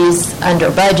 FTEs under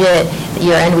budget. At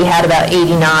year end we had about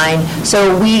 89.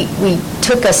 So we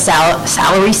took a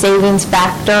salary savings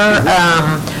factor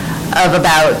of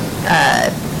about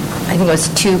I think it was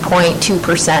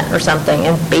 2.2% or something,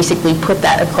 and basically put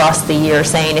that across the year,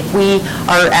 saying if we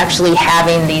are actually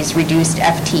having these reduced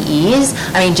FTEs,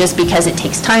 I mean, just because it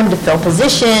takes time to fill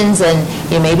positions, and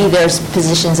maybe there's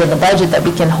positions in the budget that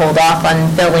we can hold off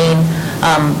on filling,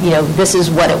 this is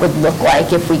what it would look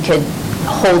like if we could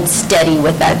hold steady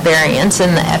with that variance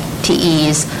in the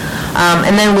FTEs.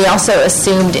 And then we also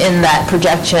assumed in that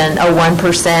projection a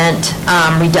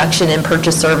 1% reduction in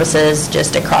purchase services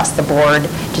just across the board,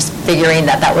 just figuring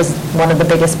that was one of the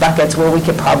biggest buckets where we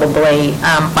could probably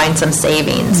find some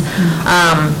savings.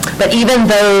 But even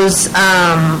those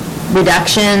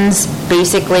reductions,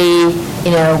 basically,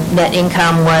 net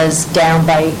income was down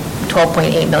by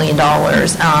 $12.8 million,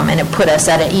 and it put us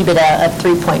at an EBITDA of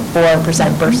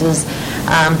 3.4% versus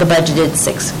the budgeted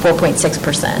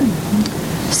 4.6%.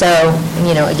 So,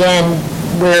 again,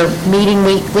 we're meeting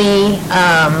weekly.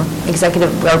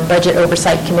 Our Budget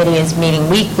Oversight Committee is meeting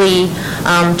weekly,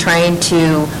 trying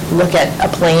to look at a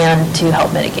plan to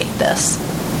help mitigate this.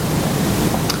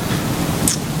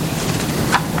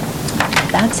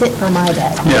 That's it for my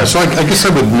bit. Yeah, so I guess I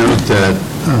would note that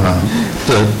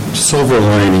the silver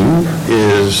lining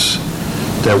is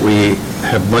that we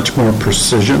have much more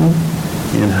precision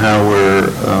in how we're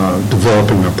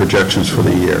developing our projections for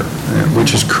the year,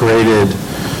 which has created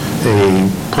a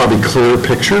probably clearer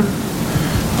picture.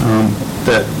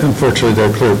 That unfortunately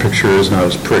that clear picture is not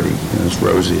as pretty and as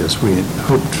rosy as we had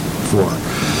hoped for.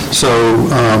 So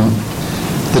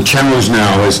the challenge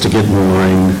now is to get in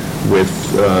line with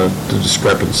the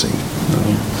discrepancy.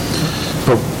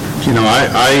 But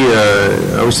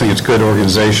I always think it's good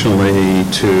organizationally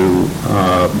to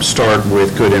start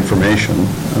with good information.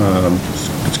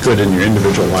 It's good in your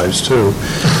individual lives, too.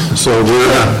 So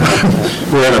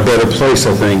we're in a better place,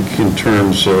 I think, in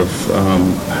terms of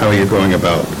how you're going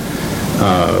about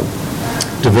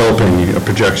developing a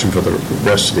projection for the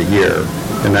rest of the year,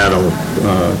 and that'll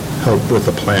help with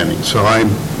the planning. So I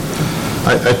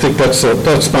think that's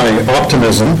my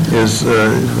optimism, is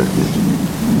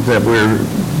that we're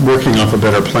working off a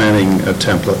better planning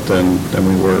template than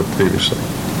we were previously.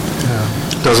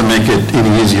 Doesn't make it any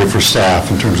easier for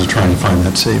staff in terms of trying to find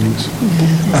that savings.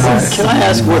 Can I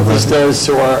ask what this does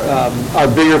to our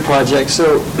bigger projects?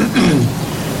 So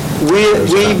we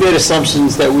made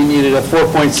assumptions that we needed a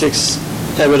 4.6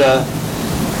 EBITDA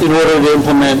in order to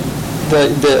implement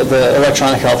the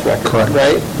electronic health record, Correct.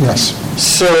 right? Yes.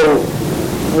 So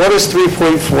what does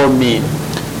 3.4 mean?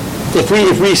 If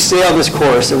we stay on this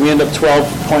course and we end up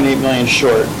 12.8 million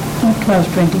short, 12,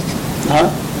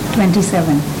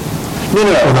 27. No, 3.4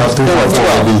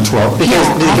 would be 12. Because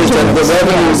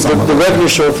the revenue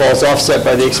shortfall is offset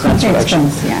by the expense reduction.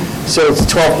 Expense, yeah. So it's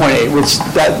 12.8, which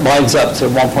that lines up to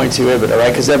 1.2 EBITDA,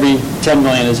 right? Because every 10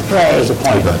 million is a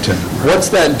point. About 10. What's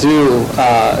that do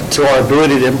to our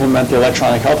ability to implement the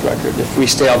electronic health record if we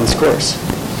stay on this course?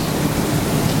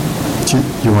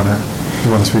 You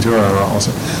want to speak to it, or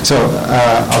also? So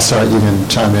I'll start, you can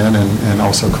chime in and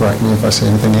also correct me if I say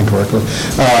anything incorrectly.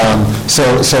 So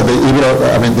the EBITDA,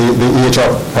 the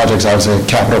EHR project is obviously a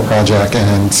capital project,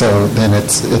 and so then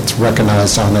it's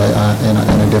recognized in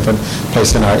a different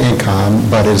place in our income,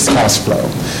 but it's cash flow.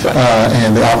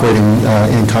 And the operating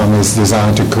income is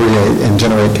designed to create and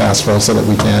generate cash flow so that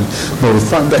we can both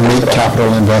meet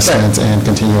capital investments and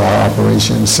continue our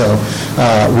operations. So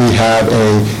we have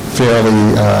a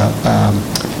fairly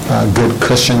good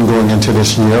cushion going into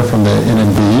this year from the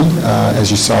NNB,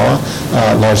 as you saw,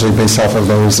 largely based off of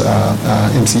those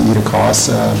MCE to costs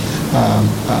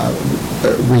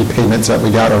repayments that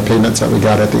we got, or payments that we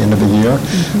got at the end of the year.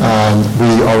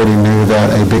 We already knew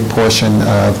that a big portion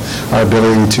of our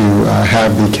ability to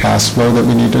have the cash flow that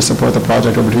we need to support the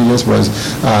project over 2 years was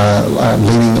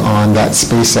leaning on that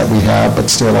space that we have, but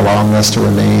still allowing us to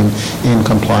remain in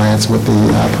compliance with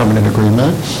the permanent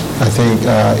agreement. I think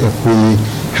if we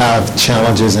have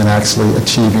challenges in actually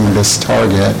achieving this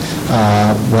target,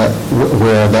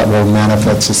 where that will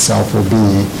manifest itself will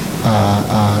be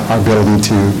our ability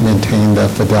to maintain the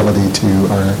fidelity to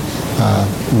our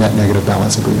net negative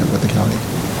balance agreement with the county.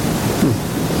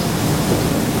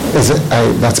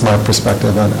 That's my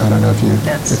perspective. I don't know if you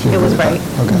It was right.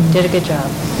 Okay. Did a good job.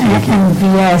 And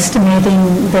we are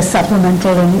estimating the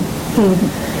supplemental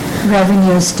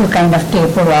revenues to kind of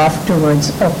taper off towards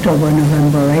October,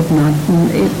 November, right? Not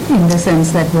in the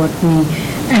sense that we've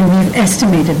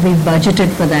estimated, we've budgeted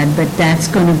for that, but that's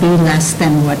going to be less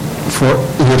than what?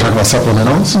 You're talking about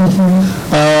supplementals? No,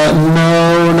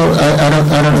 I don't.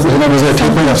 Was there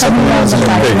tapering of supplementals?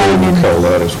 Maybe we call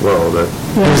that as well.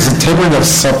 There's a tapering of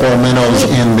supplementals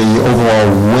in the overall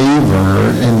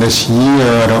waiver in this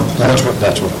year. That's what.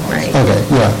 Right. Okay,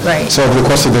 yeah. Right. So over the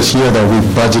course of this year, though, we've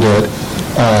budgeted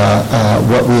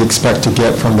what we expect to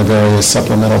get from the various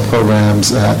supplemental programs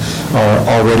that are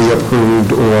already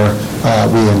approved or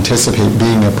we anticipate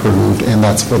being approved, and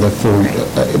that's for the full,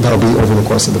 that'll be over the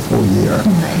course of the full year.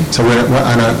 So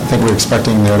I don't think we're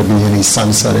expecting there to be any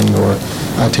sunsetting or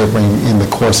tapering in the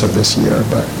course of this year,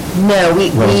 but... No,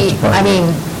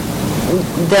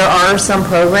 there are some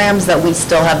programs that we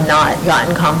still have not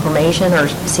gotten confirmation or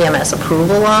CMS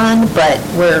approval on, but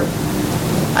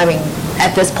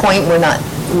at this point, we're not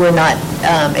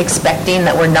expecting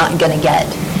that we're not going to get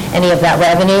any of that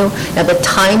revenue. Now, the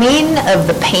timing of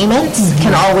the payments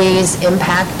can always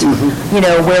impact,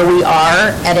 where we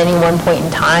are at any one point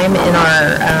in time in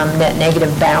our net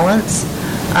negative balance.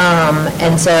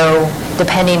 And so,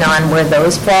 depending on where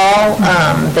those fall,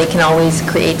 they can always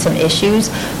create some issues.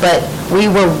 But we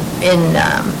were in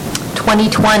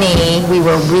 2020, we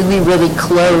were really, really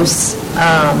close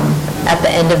at the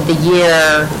end of the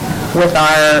year with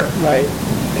our,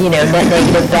 net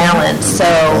negative balance. So,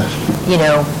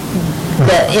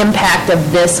 the impact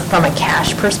of this from a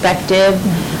cash perspective,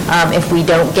 if we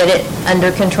don't get it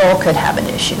under control, could have an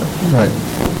issue. Right.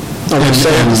 And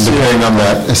depending on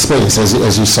that space,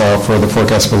 as you saw for the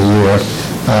forecast for the year,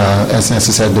 as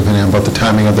Nancy said, depending on both the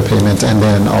timing of the payment and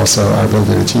then also our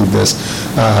ability to achieve this,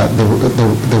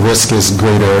 the risk is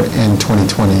greater in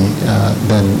 2020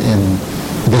 than in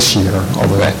this year,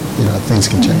 although things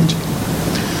can change.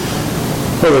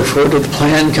 We'll look forward to the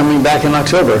plan coming back in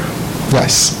October.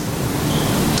 Yes.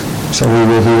 So we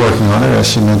will be working on it, as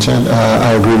she mentioned.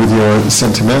 I agree with your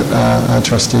sentiment,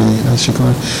 Trustee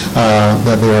Shuklin,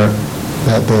 that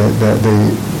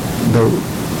the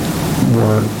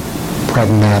more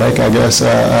pragmatic, I guess,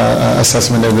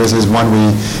 assessment of this is one,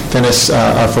 we finished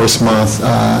our first month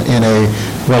in a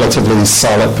relatively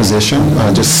solid position,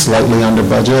 just slightly under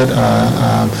budget,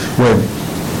 with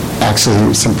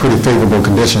actually some pretty favorable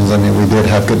conditions. I mean, we did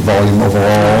have good volume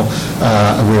overall.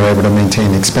 We were able to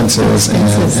maintain expenses, and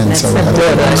so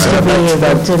That's the goal,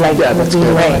 to be able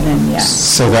to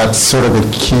So that's sort of the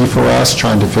key for us,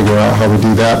 trying to figure out how we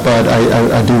do that. But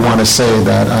I do want to say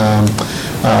that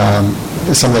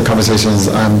some of the conversations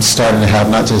I'm starting to have,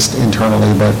 not just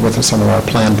internally, but with some of our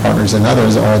plan partners and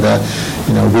others, are that,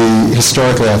 we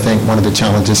historically, I think one of the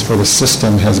challenges for the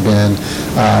system has been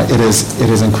it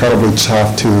is incredibly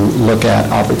tough to look at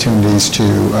opportunities to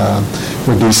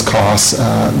reduce costs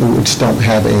which don't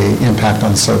have an impact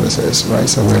on services, right?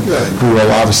 So we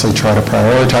will obviously try to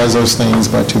prioritize those things,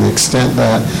 but to the extent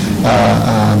that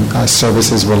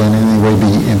services will in any way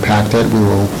be impacted, we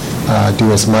will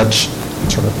do as much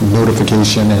sort of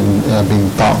notification and being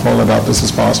thoughtful about this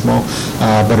as possible.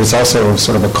 But it's also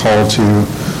sort of a call to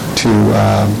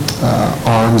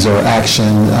arms or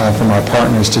action from our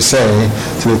partners to say,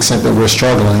 to the extent that we're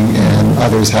struggling and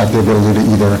others have the ability to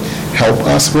either help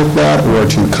us with that or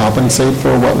to compensate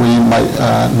for what we might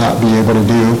not be able to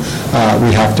do,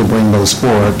 we have to bring those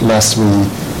forward, lest we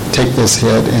take this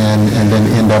hit and then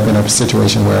end up in a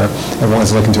situation where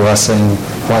everyone's looking to us saying,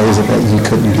 why is it that you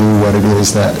couldn't do what it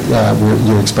is that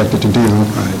you're expected to do,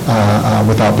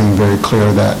 without being very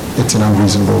clear that it's an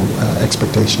unreasonable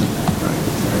expectation.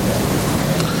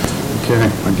 Okay,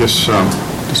 I guess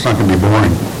it's not going to be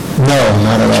boring. No,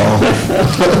 not at all.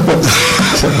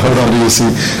 Hold on to your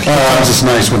seat. Sometimes it's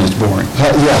nice when it's boring.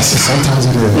 Yes, sometimes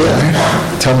it is.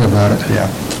 Yeah. Tell me about it. Yeah.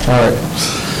 All right.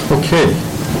 Okay.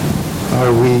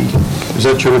 Is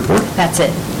that your report? That's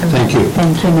it. Thank you.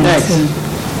 Thank you, Nancy.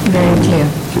 Very clear.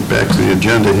 Get back to the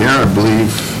agenda here, I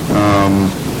believe.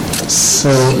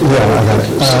 So, yeah, I got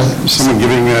it. Someone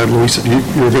giving Luis,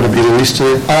 you're going to be Luis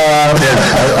today?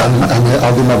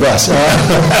 I'll do my best.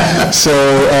 So,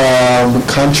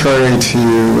 contrary to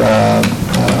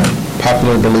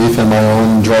popular belief and my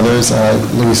own druthers,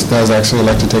 Luis does actually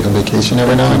like to take a vacation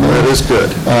every now and then. That is good.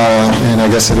 And I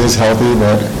guess it is healthy,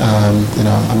 but,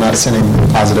 I'm not sending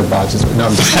positive vibes. No,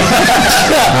 I'm just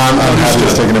I'm happy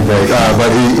he's taking a break.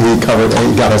 But he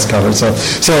got us covered. So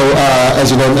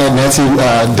as you know, Nancy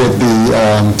did the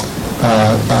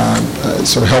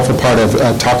sort of helpful part of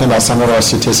talking about some of our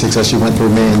statistics as she went through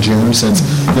May and June, since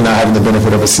you're not having the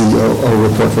benefit of a CEO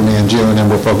report for May and June, and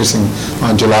we're focusing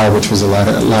on July, which was the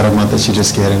latter month that she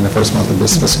just get in the first month of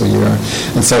this fiscal year.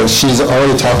 And so she's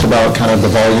already talked about kind of the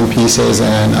volume pieces,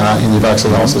 and you've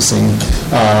actually also seen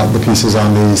the pieces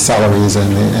on the salaries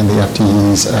and the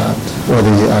FTEs or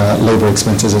the labor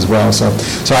expenses as well. So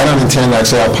I don't intend,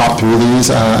 actually, I'll pop through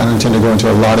these. I don't intend to go into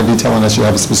a lot of detail unless you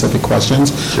have specific questions.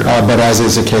 Sure. But as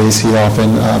is the case, he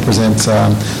often presents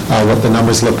what the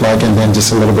numbers look like, and then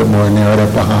just a little bit more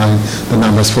narrative behind the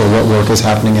numbers for what work is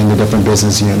happening in the different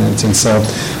business units. And so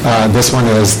this one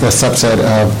is the subset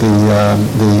of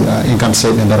the income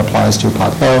statement that applies to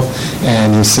Pop Health,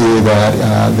 and you see that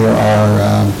there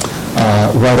are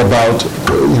right about,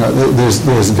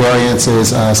 there's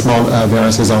variances, small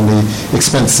variances on the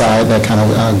expense side that kind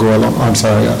of go along,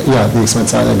 the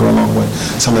expense side that go along with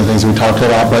some of the things we talked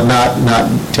about, but not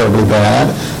terribly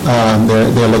bad.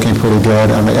 They're looking pretty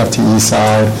good on the FTE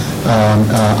side,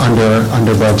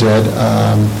 under budget.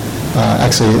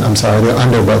 They're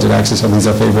under budget, actually, so these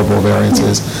are favorable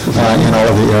variances in all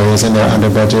of the areas, and they're under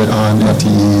budget on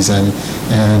FTEs and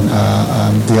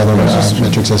the other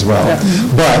metrics as well. Yeah.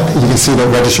 But you can see that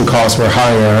registry costs were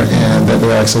higher, and that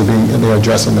they're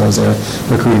addressing those. They're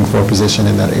recruiting for a position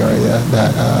in that area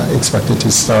that expected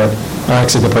to start,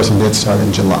 actually the person did start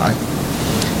in July.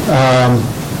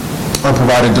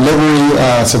 Unprovided delivery,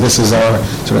 so this is our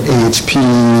sort of AHP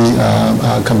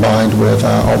combined with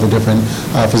all the different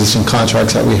physician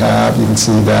contracts that we have. You can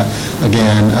see that,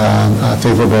 again,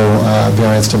 favorable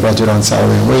variance to budget on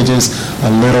salary and wages, a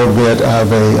little bit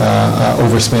of a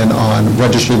overspend on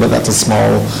registry, but that's a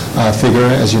small figure,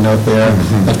 as you note there.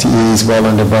 Mm-hmm. FTEs well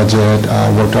under budget,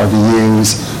 worked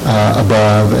RVUs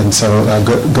above, and so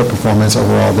good performance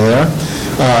overall there.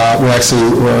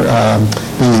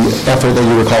 the effort that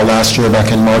you recall last year,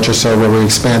 back in March or so, where we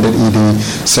expanded ED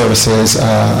services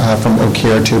from Oak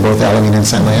Care to both Alameda and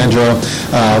San Leandro.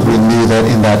 We knew that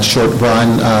in that short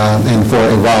run, and for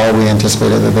a while, we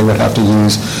anticipated that they would have to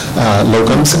use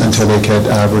locums until they could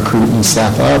recruit and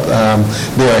staff up.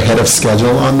 They're ahead of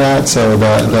schedule on that, so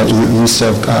the use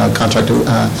of contracted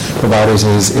providers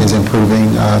is improving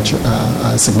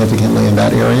significantly in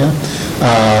that area.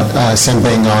 Same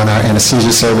thing on our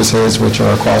anesthesia services, which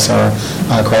are across our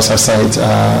sites,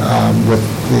 with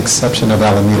the exception of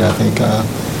Alameda, I think.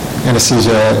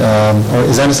 Anesthesia, or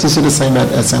is anesthesia the same at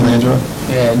San Leandro?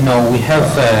 No, we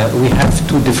have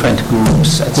two different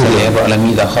groups at San Leandro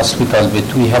Alameda Hospital,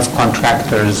 but we have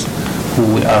contractors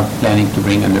who we are planning to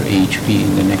bring under AHP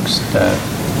in the next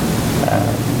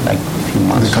few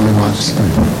months. In the coming months.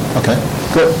 Okay,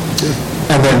 good.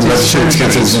 And then registry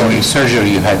expenses. Sorry, surgery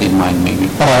you had in mind, maybe.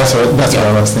 Oh, that's what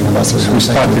I was thinking about. We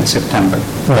started in September.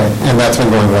 Right, and that's been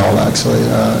going well, actually.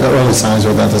 Early signs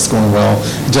are that that's going well,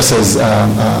 just as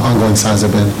ongoing signs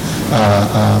have been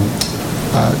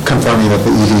confirming that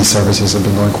the ED services have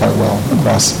been going quite well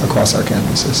across our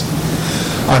campuses.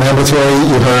 On ambulatory,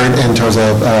 you heard in terms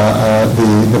of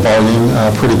the volume,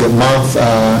 pretty good month,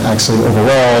 actually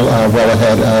overall, well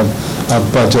ahead of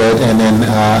budget, and then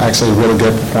actually really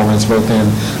good performance both in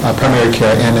primary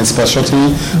care and in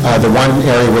specialty. The one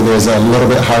area where there's a little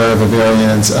bit higher of a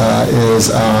variance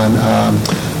is on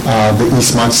the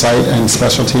Eastmont site and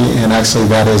specialty, and actually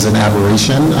that is an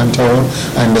aberration, I'm told,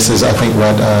 and this is, I think,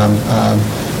 what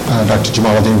Dr.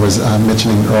 Jamaluddin was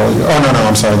mentioning earlier. Oh, no,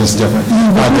 I'm sorry, this is different.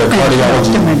 The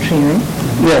cardiology. Optometry, right?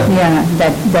 Yeah.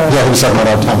 Yeah, he was talking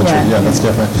about optometry. Yeah, that's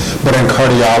different. But in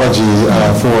cardiology,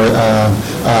 for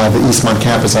the Eastmont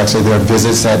campus, actually, there are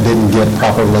visits that didn't get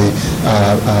properly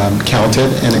counted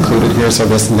and included here, so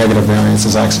this negative variance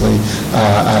is actually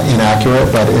inaccurate,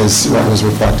 but is what was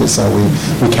reflected. So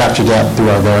we captured that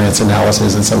through our variance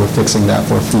analysis, and so we're fixing that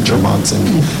for future months, and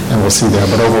we'll see there.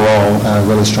 But overall,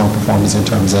 really strong performance in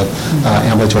terms of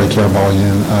ambulatory care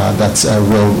volume. That's a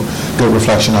real good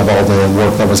reflection of all the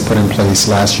work that was put in place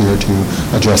last year to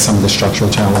address some of the structural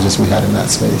challenges we had in that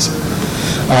space.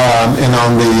 And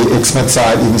on the expense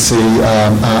side, you can see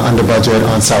under budget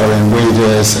on salary and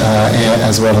wages,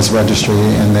 as well as registry,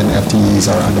 and then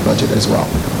FTEs are under budget as well.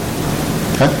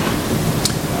 Okay.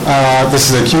 This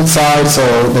is the acute side, so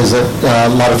there's a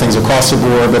lot of things across the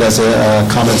board, but as a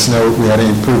comments note, we had to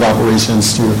improve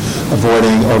operations to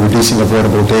avoiding or reducing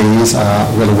avoidable days,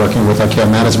 really working with our care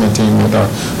management team, with our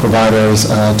providers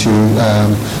to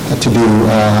do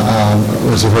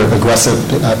aggressive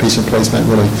patient placement,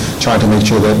 really trying to make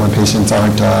sure that when patients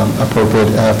aren't appropriate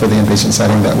for the inpatient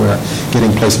setting, that we're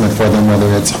getting placement for them,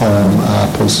 whether it's home,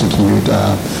 post-acute,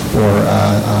 or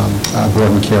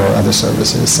board and care or other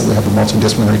services. So we have a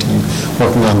multidisciplinary team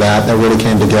working on that. That really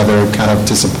came together kind of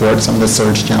to support some of the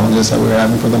surge challenges that we were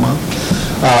having for the month.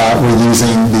 We're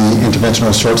using the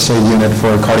interventional short stay unit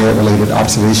for cardiac-related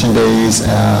observation days,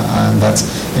 and that's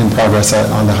in progress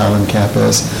on the Highland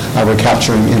campus. We're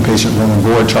capturing inpatient room and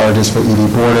board charges for ED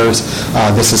boarders.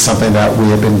 This is something that we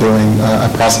have been doing, a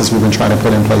process we've been trying to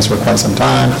put in place for quite some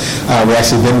time. We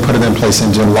actually didn't put it in place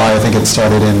in July. I think it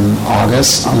started in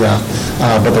August,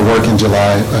 but the work in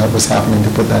July was happening to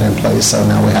put that in place, so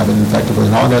now we have it effectively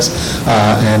in August,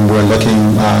 and we're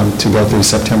looking to go through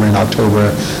September and October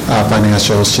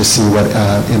financials to see what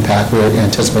impact. We're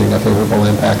anticipating a favorable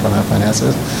impact on our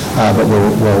finances, but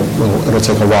it'll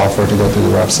take a while for it to go through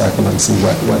the rev cycle and see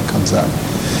what comes up.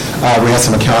 We had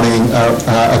some accounting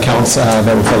accounts that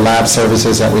were for lab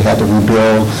services that we had to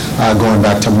rebuild going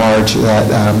back to March that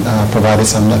provided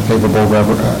some favorable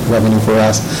revenue for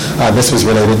us. This was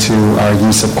related to our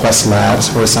use of Quest Labs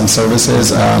for some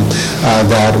services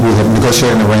that we had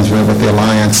negotiated an arrangement with the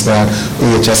Alliance that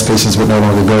AHS patients would no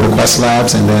longer go to Quest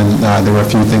Labs, and then there were a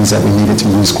few things that we needed to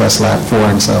use Quest Lab for,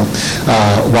 and so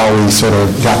while we sort of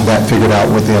got that figured out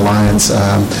with the Alliance,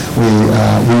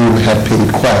 we had paid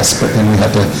Quest, but then we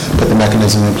had to put the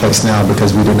mechanism in place now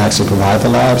because we didn't actually provide the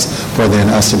labs for then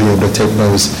us to be able to take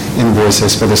those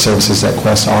invoices for the services that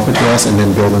Quest offered to us and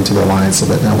then bill them to the Alliance so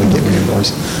that now we get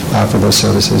reimbursed for those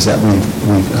services that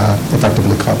we've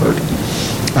effectively covered.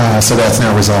 So that's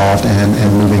now resolved and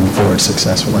moving forward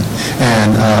successfully.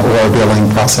 And oral billing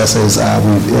processes,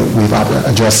 we've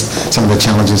addressed some of the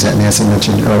challenges that Nancy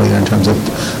mentioned earlier in terms of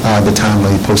the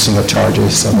timely posting of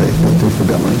charges so they go through for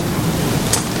billing.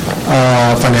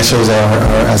 Financials are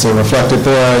as they're reflected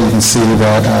there. You can see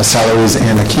that salaries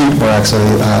and acute were actually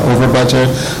over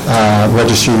budget.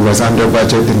 Registry was under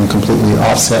budget, didn't completely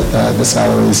offset the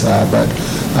salaries, but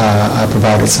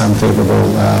provided some favorable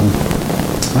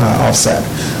offset.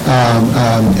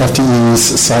 FTEs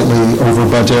slightly over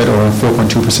budget or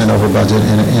 4.2% over budget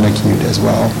in acute as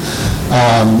well.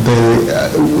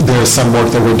 There's some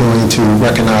work that we're doing to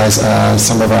recognize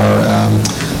some of our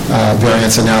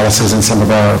variance analysis and some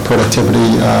of our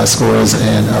productivity scores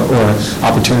and or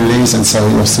opportunities, and so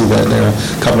you'll see that there are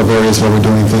a couple of areas where we're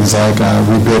doing things like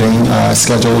rebidding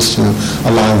schedules to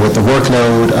align with the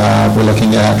workload. We're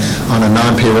looking at, on a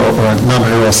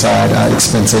non-payroll side,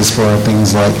 expenses for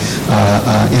things like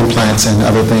implants and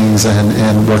other things,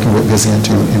 and working with Vizient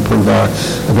to improve our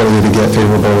ability to get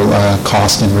favorable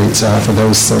cost and rates for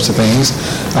those sorts of things.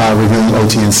 Reviewing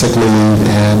OT and sick leave,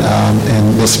 and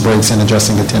this breaks in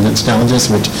addressing attendance challenges,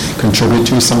 which contribute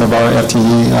to some of our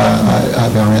FTE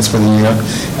variance for the year,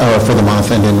 or for the month,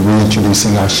 and then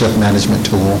reintroducing our shift management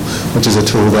tool, which is a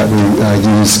tool that we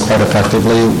use quite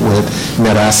effectively with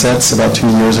Net Assets about 2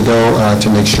 years ago to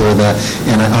make sure that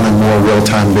on a more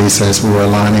real-time basis, we were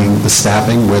aligning the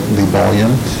staffing with the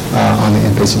volume on the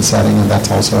inpatient setting, and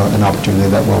that's also an opportunity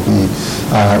that we'll be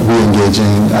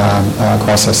re-engaging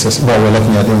across our system. Well, we're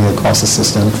looking at doing it across the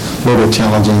system, a little bit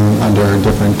challenging under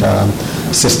different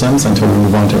systems until we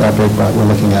move on to Epic, but we're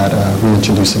looking at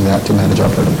reintroducing that to manage our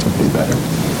productivity better.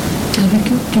 Can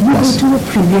you go to the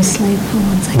previous slide for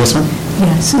 1 second? This one?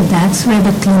 Yeah, so that's where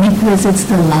the clinic visits,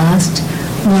 the last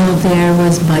row there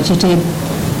was budgeted.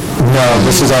 No,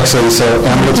 this is actually, so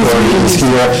ambulatory is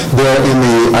here. They're in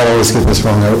the, I always get this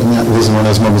wrong. This is one of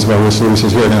those moments where I wish Luis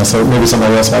was here now, so maybe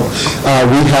somebody else help.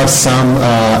 We have some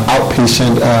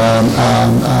outpatient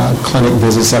clinic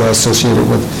visits that are associated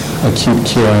with acute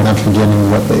care, and I'm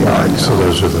forgetting what they are now. So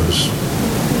those are those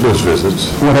visits.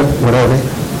 What are they?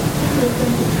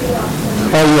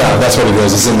 Oh, yeah, that's what it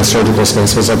is. It's in the surgical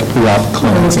space. So it's like a pre-op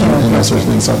clinics and those sorts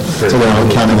of things. So they're all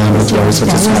counted ambulatory, so it's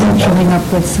a That small wasn't part. showing up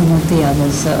with some of the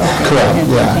others, so, okay. Correct,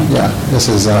 Thank you. yeah.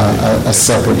 This is a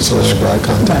separate sort of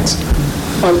context.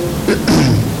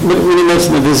 When you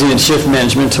mentioned the Vizient shift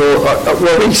management tool, what are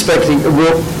we expecting?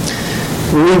 Will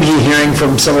we be hearing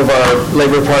from some of our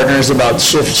labor partners about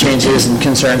shift changes and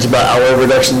concerns about hour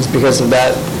reductions because of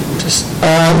that? It's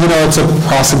a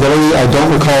possibility. I don't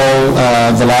recall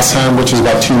the last time, which was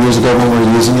about 2 years ago when we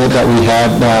were using it, that we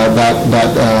had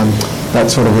that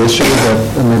sort of issue, but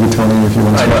maybe Tony, if you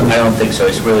want to I don't think so.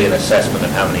 It's really an assessment of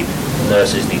how many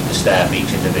nurses need to staff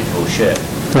each individual shift.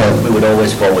 Right. We would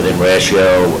always fall within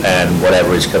ratio and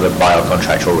whatever is covered by our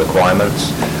contractual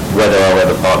requirements. Whether our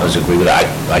other partners agree with that,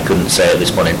 I couldn't say at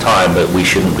this point in time, but we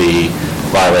shouldn't be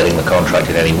violating the contract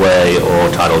in any way or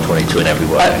Title 22 in every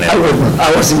way.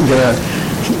 I wasn't going to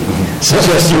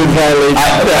suggest you would violate.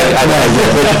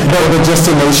 But just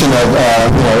a notion of,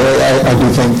 I do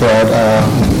think that,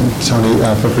 Tony,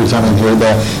 feel free to chime in here,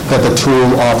 that the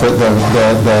tool offered the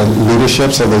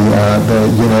leadership, so the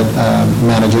unit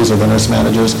managers or the nurse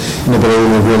managers, an ability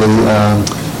to really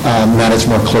manage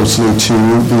more closely to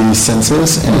the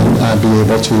census and be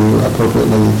able to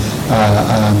appropriately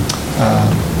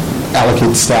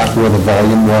allocate staff where the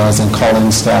volume was and call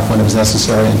in staff when it was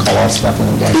necessary and call off staff when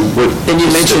it wasn't. And you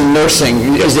mentioned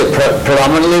nursing. Is it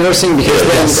predominantly nursing? Because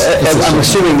then I'm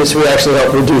assuming this would actually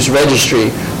help reduce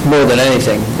registry more than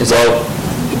anything. Well,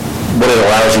 what it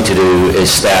allows you to do is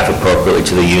staff appropriately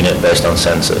to the unit based on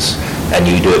census, and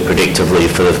you do it predictively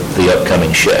for the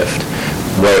upcoming shift.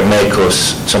 Where it may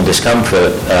cause some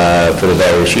discomfort for the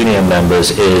various union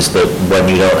members is that when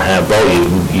you don't have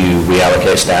volume, you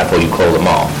reallocate staff or you call them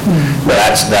off. But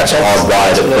that's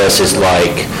hardwired at places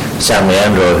like San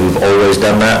Leandro, who've always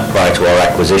done that prior to our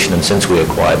acquisition and since we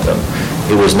acquired them.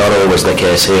 It was not always the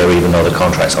case here, even though the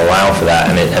contracts allow for that,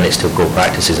 and it's typical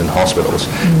practices in hospitals.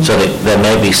 So there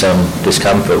may be some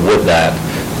discomfort with that,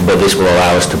 but this will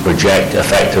allow us to project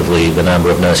effectively the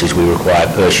number of nurses we require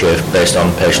per shift based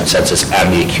on patient census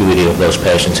and the acuity of those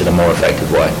patients in a more effective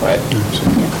way. Right?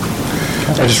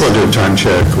 I just want to do a time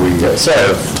check. We have a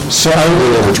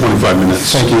little over 25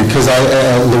 minutes. Thank you, because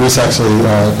Luis actually...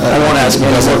 I won't ask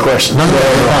any more questions. No,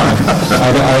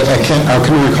 I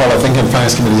couldn't recall, I think in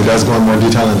Finance Committee it does go in more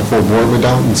detail, and the full board we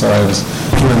don't, and so I was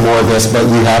doing more of this, but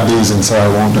you have these, and so I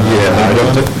won't... I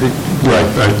don't think... Right,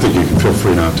 I think you can feel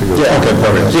free not to go. Yeah, okay,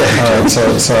 perfect. All right,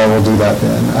 so I will do that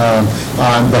then.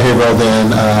 On behavioral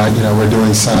then, we're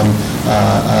doing some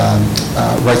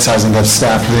right-sizing of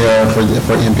staff there for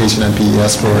inpatient and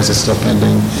PES floors is still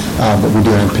pending, but we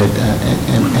do and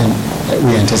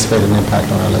we anticipate an impact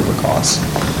on our labor costs.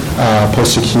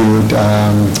 Post-acute,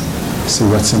 see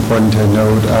what's important to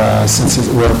note,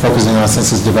 we're focusing on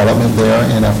census development there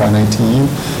in FY19.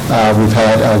 We've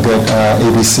had a good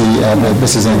ABC,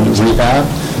 this is in rehab,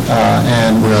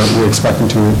 and we're expecting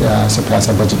to surpass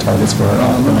our budget targets for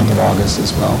the month of August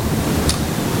as well.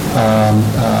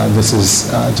 This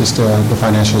is just the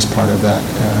financials part of that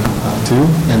too.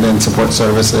 And then support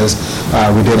services,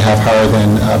 we did have higher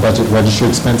than budget registry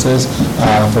expenses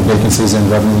for vacancies in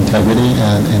revenue integrity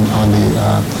and on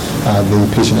the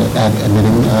patient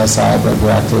admitting side, but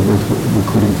we're actively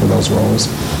recruiting for those roles.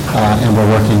 And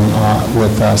we're working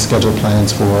with schedule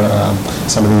plans for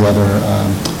some of the other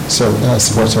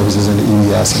support services in the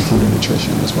EES and food and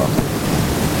nutrition as well.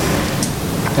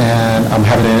 And I'm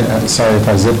happy to, sorry if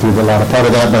I zipped through the latter part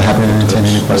of that, but happy to entertain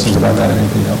any questions about that or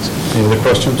anything else. Any other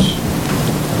questions?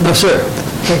 No, sir.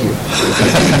 Thank you.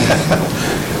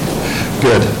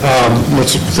 Good.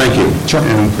 Thank you. Sure.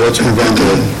 And let's move on to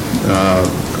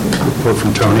report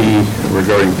from Tony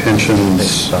regarding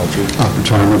pensions,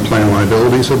 retirement plan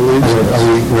liabilities, I believe.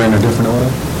 We're in a different order?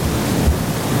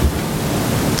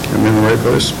 I'm in the right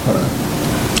place?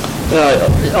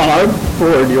 On our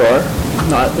board, you are.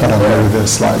 Not I don't know where the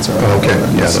slides are. Okay,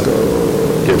 yeah. Let's go.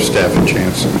 Give staff a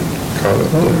chance to caught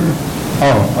up there.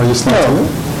 Oh, are you slide two?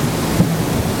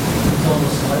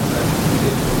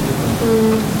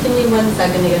 Give me 1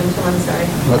 second to get into one, sorry.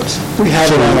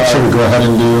 Should we go ahead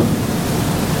and do?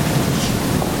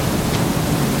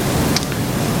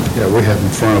 Yeah, we have in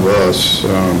front of us,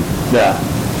 Yeah.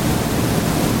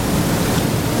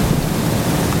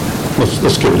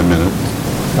 let's give it a minute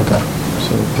Okay.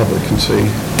 so the public can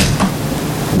see.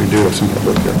 We do have some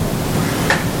public here.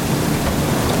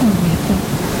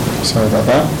 Sorry about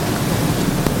that.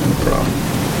 No problem.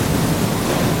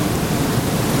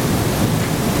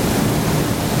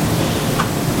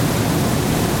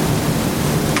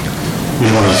 You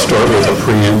want to start with a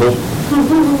preamble?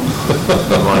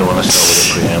 I want to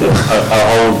start with a preamble. I'll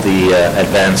hold the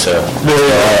advancer.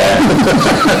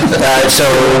 So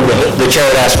the chair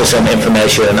had asked for some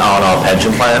information on our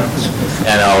pension plans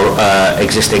and our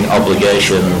existing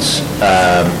obligations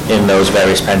in those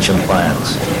various pension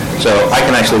plans. So I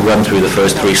can actually run through the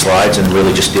first 3 slides and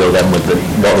really just deal them with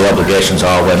what the obligations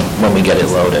are when we get it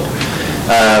loaded.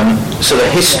 So the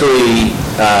history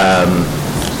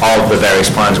of the various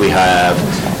plans we have,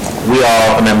 we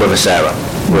are a member of ACERA.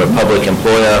 We're a public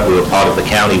employer. We were part of the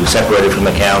county. We separated from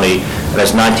the county. And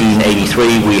as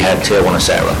 1983, we had Tier 1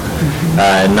 ACERA.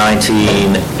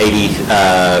 1980,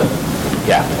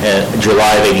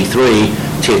 July of 83,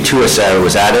 Tier 2 ACERA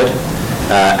was added.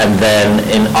 And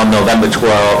then on November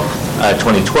 12,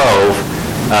 2012,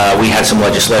 we had some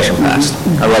legislation passed.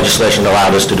 Our legislation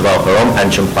allowed us to develop our own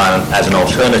pension plan as an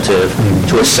alternative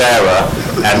to ACERA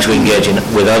and to engage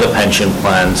with other pension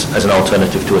plans as an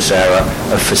alternative to ACERA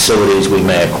of facilities we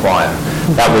may acquire.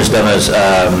 That was done as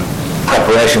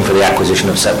preparation for the acquisition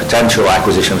of potential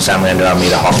acquisition of San Leandro and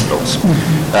Alameda hospitals.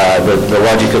 The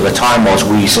logic of the time was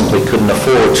we simply couldn't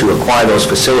afford to acquire those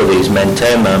facilities,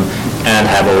 maintain them, and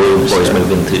have all the employees move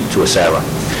into ACERA.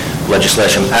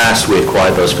 Legislation passed, we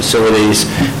acquired those facilities,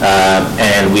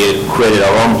 and we created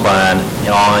our own plan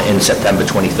in September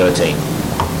 2013.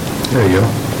 There you go.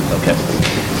 Okay.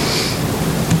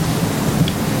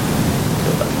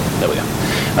 There we go.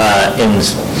 In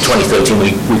 2013,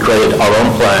 we created our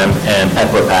own plan, and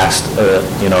PEPRA passed,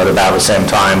 at about the same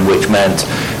time, which meant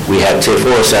we had Tier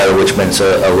 4 ACERA, which meant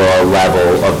a lower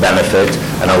level of benefit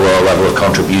and a lower level of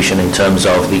contribution in terms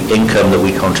of the income that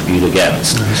we contribute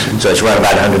against. So it's around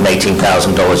about $118,000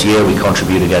 a year we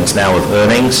contribute against now of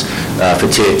earnings. For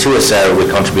Tier 2 ACERA,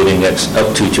 we're contributing against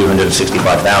up to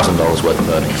 $265,000 worth of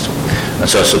earnings. And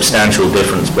so a substantial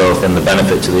difference both in the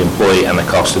benefit to the employee and the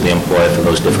cost to the employer for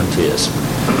those different tiers.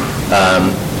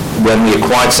 When we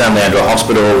acquired San Leandro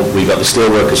Hospital, we got the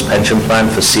Steelworkers Pension Plan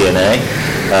for CNA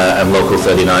and Local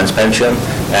 39's pension.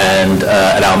 And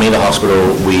at Alameda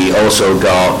Hospital, we also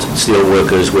got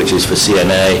Steelworkers, which is for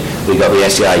CNA. We got the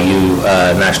SEIU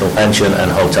National Pension and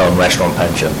Hotel and Restaurant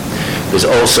Pension. There's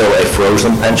also a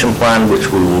frozen pension plan, which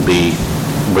we will be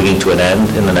bringing to an end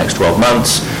in the next 12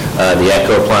 months. The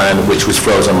ECHO plan, which was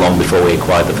frozen long before we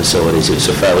acquired the facilities. It's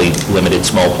a fairly limited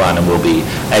small plan, and we'll be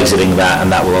exiting that, and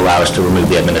that will allow us to remove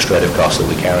the administrative costs that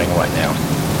we're carrying right now.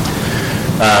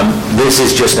 This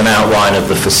is just an outline of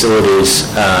the facilities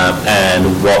and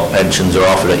what pensions are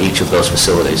offered at each of those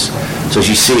facilities. So as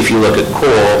you see, if you look at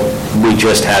CORE, we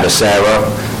just had ACERA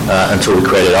until we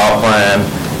created our plan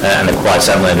and acquired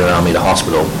San Leandro and Alameda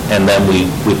Hospital. And then we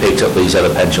picked up these other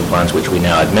pension plans, which we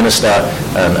now administer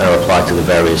and are applied to the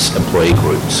various employee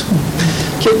groups.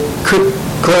 Quick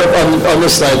on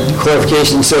this slide,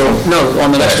 clarification. So, no,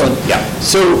 on the next one. Yeah.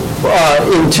 So,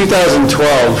 in 2012,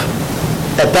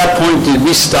 at that point, did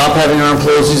we stop having our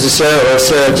employees use ACERA, or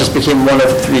ACERA just became one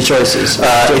of 3 choices?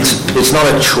 It's not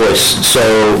a choice. So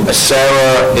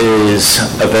ACERA is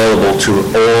available to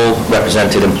all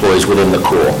represented employees within the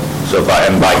CORE. So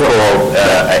by core,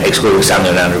 excluding San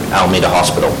Leandro and Alameda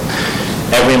Hospital.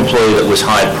 Every employee that was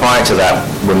hired prior to that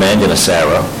remained in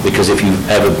Acera, because if you've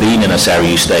ever been in Acera,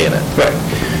 you stay in it. Right.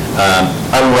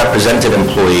 Unrepresented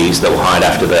employees that were hired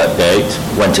after that date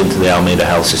went into the Alameda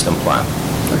Health System plan.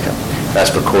 Okay. That's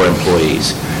for core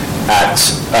employees. At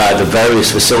the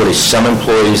various facilities, some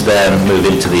employees then move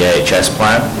into the AHS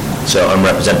plan, so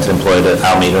unrepresented employed at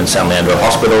Alameda and San Leandro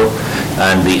Hospital,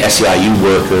 and the SEIU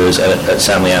workers at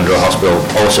San Leandro Hospital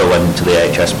also went into the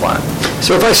AHS plan.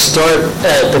 So if I start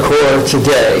at the core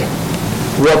today,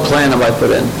 what plan am I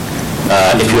put in?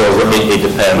 It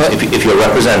depends. If you're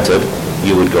represented,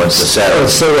 you would go into the Oh, SERA.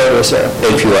 it's still there, Sarah.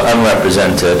 If you are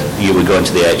unrepresented, you would go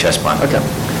into the AHS plan. Okay.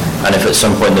 And if at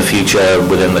some point in the future,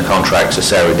 within the contracts,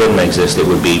 SERA didn't exist, it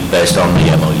would be based on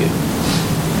the MOU.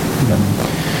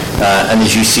 And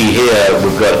as you see here,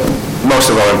 we've got most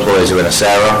of our employees are in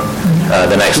SERA.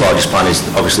 The next largest plan is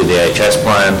obviously the AHS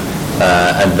plan.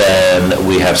 And then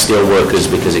we have steel workers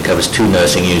because it covers 2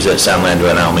 nursing units at San Leandro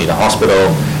and Alameda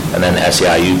Hospital, and then the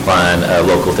SEIU plan,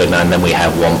 Local 39, and then we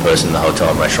have 1 person in the hotel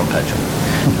and restaurant pension.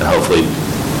 And hopefully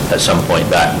at some point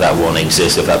that won't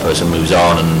exist if that person moves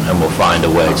on, and we'll find a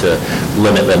way to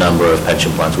limit the number of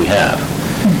pension plans we have.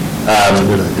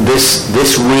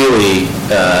 This really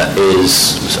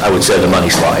is, I would say, the money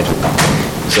slide.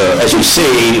 So as you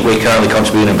see, we're currently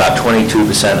contributing about 22%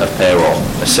 of payroll.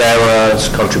 Acera's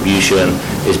contribution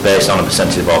is based on a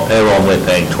percentage of our payroll, and we're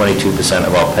paying 22%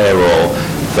 of our payroll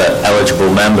for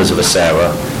eligible members of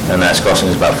Acera, and that's costing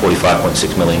us about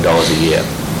 $45.6 million a year.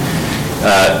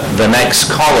 The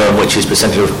next column, which is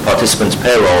percentage of participants'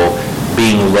 payroll,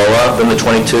 being lower than the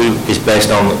 22 is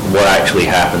based on what actually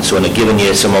happens. So in a given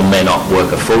year, someone may not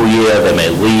work a full year, they may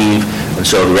leave, and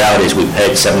so the reality is we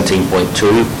paid 17.2,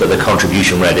 but the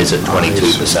contribution rate is at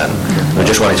 22%. I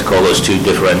just wanted to call those 2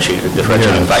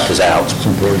 differentiating factors out.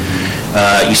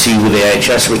 You see with the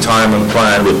AHS retirement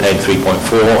plan, we're paying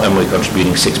 3.4 and we're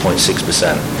contributing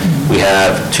 6.6%. We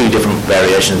have 2 different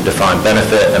variations of defined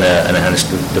benefit and an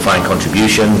enhanced defined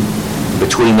contribution.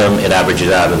 Between them, it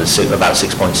averages out at about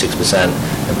 6.6%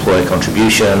 employer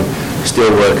contribution.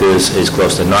 Steel workers is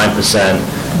close to 9%.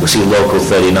 We'll see local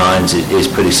 39s is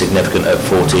pretty significant at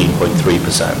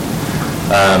 14.3%.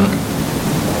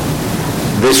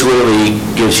 This really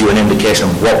gives you an indication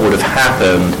of what would have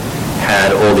happened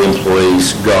had all the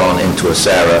employees gone into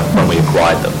Acera when we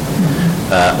acquired them,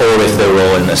 or if they were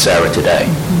all in Acera today.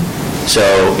 So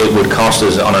it would cost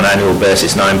us on an annual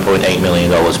basis $9.8 million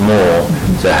more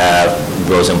to have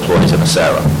those employees in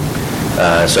Acera.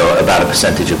 So about a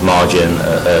percentage of margin,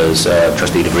 as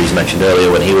Trustee DeVries mentioned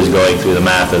earlier when he was going through the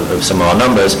math of some of our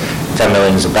numbers, 10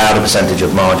 million is about a percentage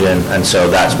of margin, and so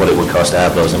that's what it would cost to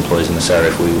have those employees in Acera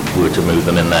if we were to move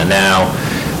them in there now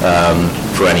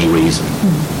for any reason.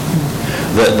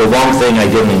 The one thing I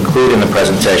didn't include in the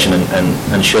presentation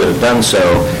and should have done so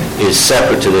is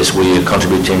separate to this, we are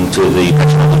contributing to the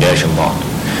pension obligation bond.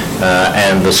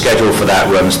 And the schedule for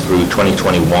that runs through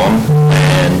 2021,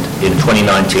 and in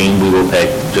 2019 we will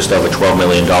pay just over $12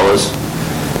 million.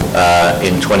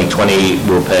 In 2020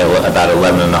 we'll pay about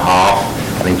 $11.5,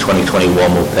 and in 2021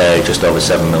 we'll pay just over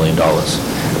 $7 million.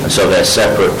 And so they're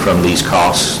separate from these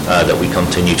costs that we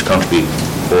continue to contribute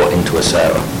for into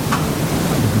Acera.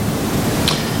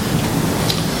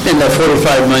 And that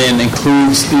 $45 million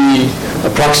includes the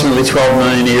approximately $12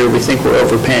 million a year we think we're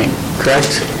overpaying,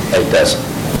 correct? It does.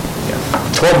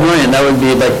 $12 million, that would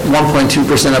be like 1.2%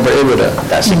 of our EBITDA.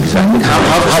 That's exactly. How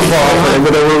far over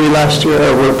EBITDA were we last year,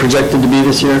 or we're projected to be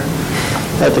this year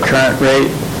at the current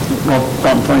rate? 1.2?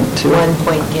 1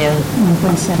 point, yeah.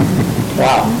 1.7.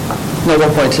 Wow. No,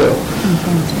 1.2.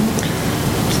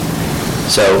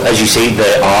 So as you see,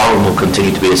 they are and will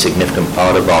continue to be a significant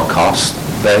part of our cost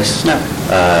base. No.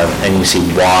 And you see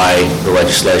why the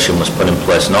legislation was put in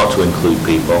place not to include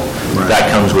people. That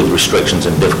comes with restrictions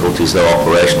and difficulties, though,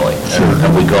 operationally.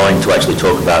 And we're going to actually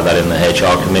talk about that in the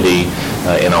HR committee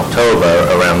in October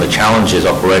around the challenges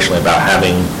operationally about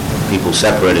having people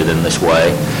separated in this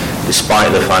way.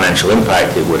 Despite the financial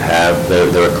impact it would have, there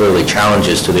are clearly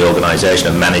challenges to the organization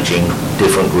of managing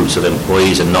different groups of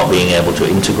employees and not being able to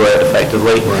integrate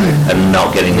effectively and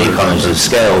not getting the economies of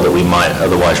scale that we might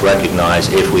otherwise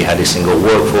recognize if we had a single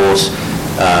workforce,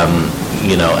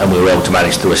 and we were able to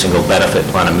manage through a single benefit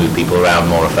plan and move people around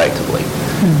more effectively.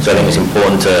 So I think it's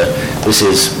important this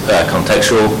is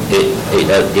contextual.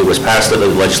 It was passed, that the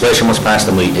legislation was passed,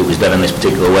 and it was done in this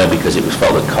particular way because it was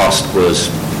felt that cost was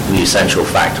the essential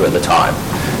factor at the time,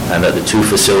 and that the 2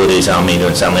 facilities, Alameda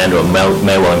and San Leandro,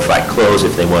 may well in fact close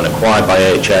if they weren't acquired by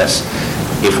AHS.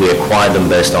 If we acquired them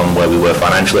based on where we were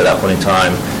financially at that point in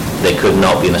time, they could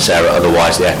not be in a SARA,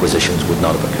 otherwise the acquisitions would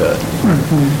not have occurred.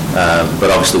 But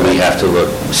obviously we have to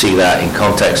see that in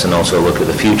context and also look at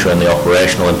the future and the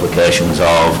operational implications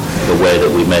of the way that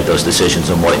we made those decisions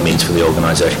and what it means for the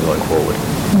organization going forward.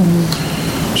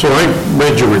 So I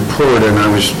read your report and I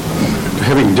was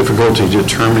having difficulty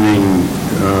determining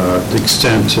the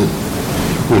extent to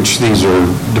which these are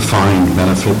defined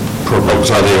benefit programs.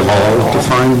 Are they all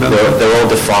defined benefit? They're all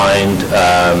defined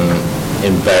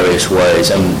in various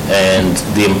ways, and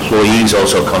the employees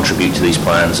also contribute to these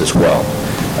plans as well.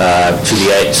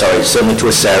 Certainly to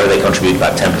a SARA, they contribute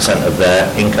about 10% of their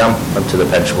income to the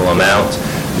pensionable amount.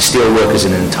 The steelworker is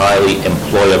an entirely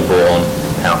employer-borne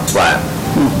plan.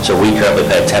 So we currently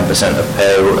pay 10%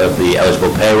 of the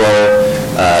eligible payroll.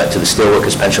 To the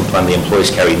steelworkers pension plan, the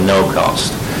employees carry no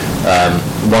cost.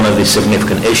 One of the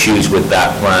significant issues with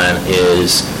that plan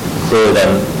is clearly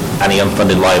then any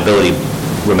unfunded liability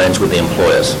remains with the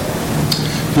employers.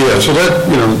 Yeah, so that,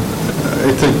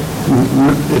 I think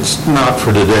it's not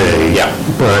for today. Yeah.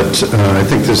 But I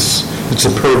think it's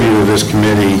a purview of this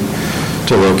committee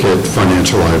to look at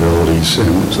financial liabilities.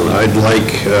 And so I'd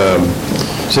like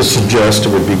to suggest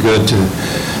it would be good to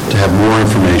have more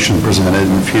information presented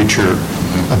in the future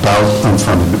about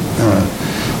unfunded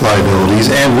liabilities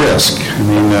and risk. I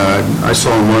mean, I saw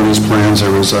in one of these plans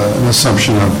there was an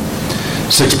assumption of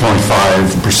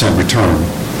 6.5% return.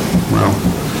 Well,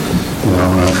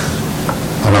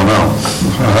 I don't know.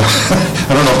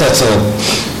 I don't know if that's a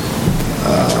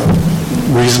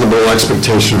reasonable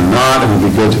expectation or not. It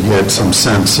would be good to get some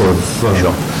sense of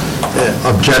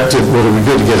objective, would it be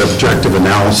good to get objective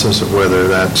analysis of whether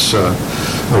that's a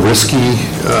risky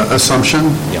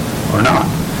assumption or not.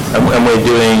 And we're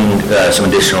doing some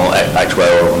additional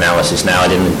actuarial analysis now. I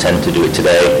didn't intend to do it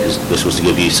today because this was to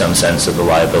give you some sense of the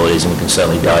liabilities, and we can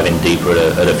certainly dive in deeper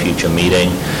at a future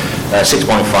meeting.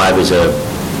 6.5 is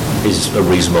a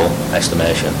reasonable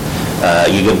estimation.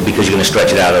 Because you're going to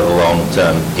stretch it out over the long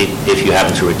term. If you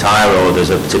happen to retire or there's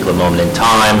a particular moment in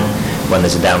time when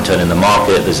there's a downturn in the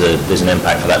market, there's an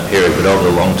impact for that period. But over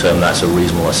the long term, that's a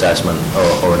reasonable assessment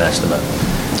or an estimate.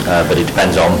 But it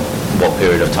depends on what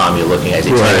period of time you're looking at. Is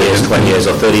it 10 years, 20 years,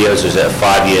 or 30 years? Or is it a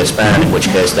 5-year span, in which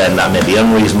case then that may be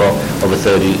unreasonable. Over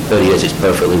 30 years, it's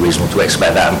perfectly reasonable to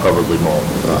expect that and probably more.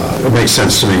 It makes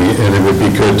sense to me, and it would be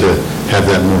good to have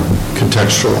that more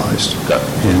contextualized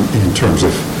in terms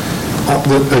of,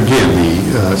 again,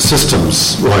 the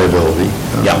systems liability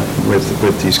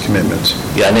with these commitments.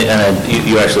 Yeah, and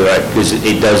you're actually right, because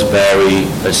it does vary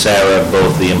as SARA,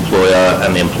 both the employer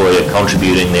and the employer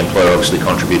contributing, the employer obviously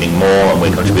contributing more, and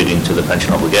we're contributing to the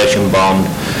pension obligation bond.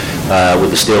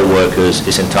 With the steel workers,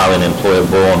 it's entirely an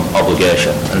employer-borne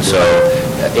obligation. And so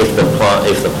if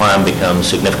the plan becomes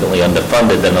significantly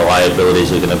underfunded, then the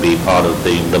liabilities are going to be part of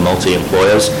the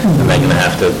multi-employers, and they're going to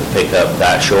have to pick up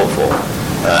that shortfall.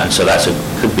 And so that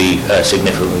could be a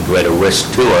significantly greater risk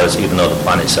to us, even though the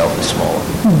plan itself is smaller.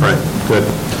 Right, good.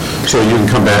 So you can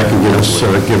come back and give us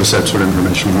that sort of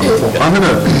information. Wonderful. I'm going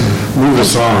to move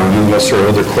us on unless there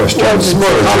are other questions. Well, just more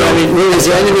comment. I mean, really, is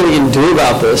there anything we can do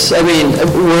about this? I mean,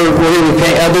 we're going to be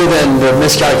paying, other than the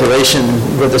miscalculation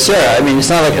with the SARA, I mean,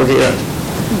 it's not like we're going to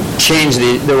change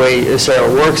the way the SARA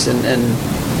works, and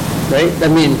right? I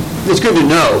mean, it's good to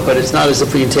know, but it's not as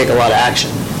if we can take a lot of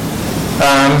action.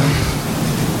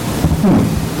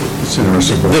 It's an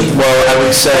interesting question. Well, I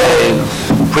would say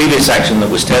previous action that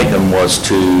was taken was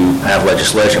to have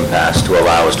legislation passed to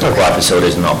allow us to acquire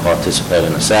facilities and not participate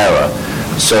in a SARA.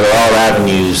 So there are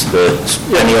avenues that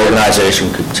any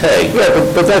organization could take. Yeah,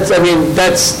 but that's, I mean,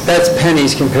 that's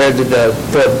pennies compared to the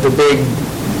big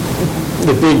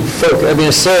folk. I mean,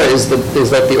 a SARA is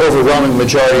like the overwhelming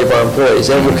majority of our employees,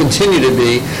 and will continue to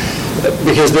be,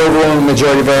 because the overwhelming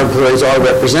majority of our employees are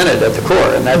represented at the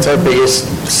core, and that's our biggest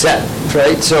set,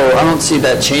 right? So I don't see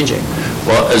that changing.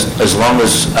 Well, as long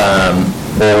as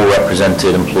all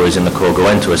represented employees in the core go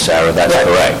into a SARA, that's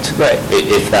correct. Right.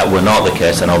 If that were not the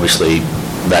case, then obviously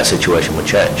that situation would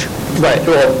change. Right.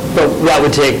 Well, but that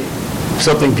would take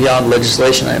something beyond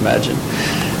legislation, I imagine.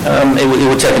 It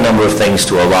would take a number of things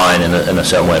to align in a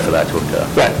certain way for that to occur.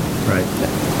 Right. Right.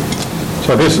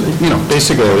 So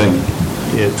basically, I think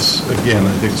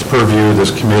it's purview of this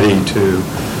committee to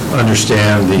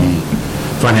understand the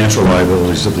financial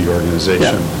liabilities of the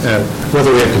organization.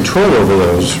 Whether we have control over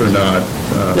those or not,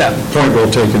 point well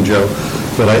taken, Joe.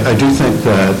 But I do think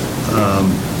that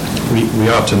we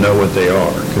ought to know what they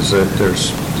are, because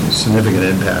there's significant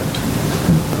impact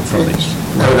from these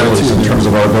liabilities in terms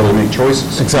of our ability to make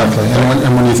choices. Exactly.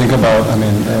 And when you think about, I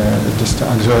mean,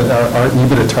 our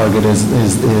EBITDA target is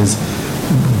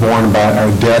borne by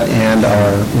our debt and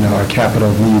our, our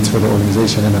capital needs for the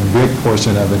organization. And a big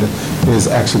portion of it is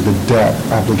actually the debt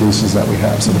obligations that we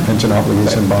have. So the pension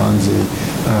obligation bonds,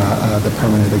 the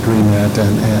permanent agreement,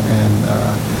 and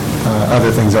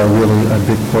other things are really a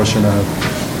big portion of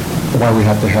why we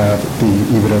have to have the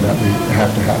EBITDA that we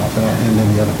have to have. And then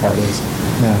the other part is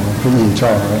now the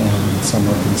EHR and some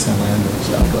of the San Leandro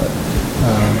stuff.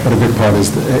 But a big part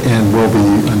is, and will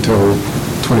be until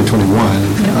 2021,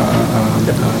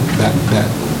 that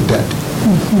debt.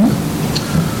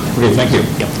 Okay, thank you.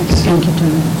 Thank you,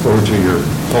 Tony. Forward to your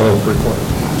follow-up report.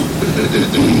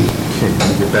 Okay,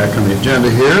 we'll get back on the agenda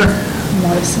here.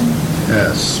 Morrison.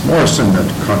 Yes, Morrison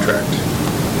contract.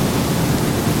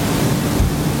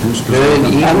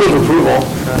 I move approval.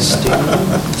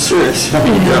 Serious. I'm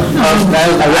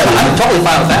totally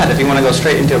fine with that. If you want to go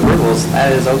straight into approvals,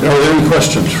 that is okay. Are there any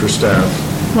questions for staff?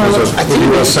 Would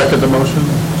you second the motion?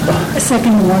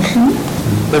 Second motion.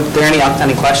 If there are any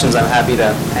outstanding questions, I'm happy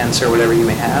to answer whatever you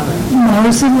may have.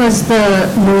 Morrison was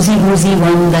the loosey-goosey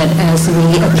one that as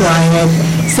we acquired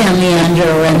San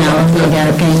Leandro and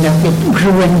Alameda, kind of it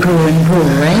grew and grew and grew,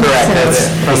 right? Correct.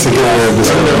 So- That's a good way of The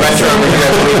describing it. retro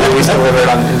that we delivered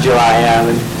on in July,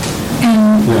 yeah.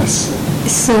 And Yes.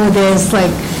 so there's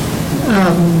like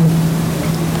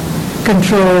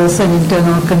controls and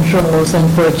internal controls and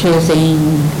purchasing,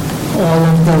 all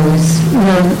of those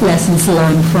lessons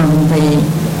learned from the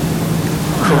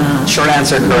Short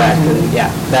answer, correct.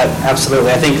 Yeah, that, absolutely.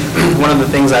 I think one of the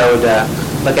things I would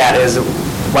look at is,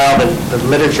 while the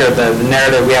literature, the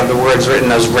narrative, we have the words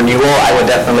written as renewal, I would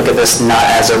definitely look at this not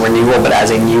as a renewal, but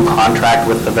as a new contract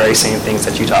with the very same things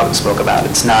that you spoke about.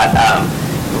 It's not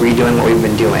redoing what we've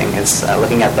been doing. It's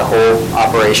looking at the whole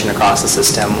operation across the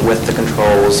system with the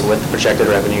controls, with the projected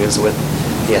revenues, with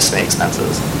the estimated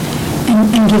expenses.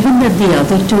 And given that the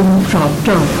other two dropped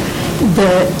off,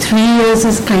 the 3 years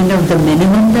is kind of the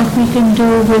minimum that we can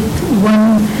do with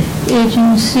one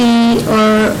agency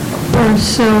or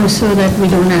so that we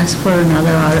don't ask for another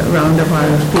round of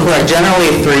RFPs? Correct.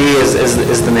 Generally, 3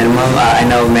 is the minimum. I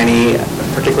know many,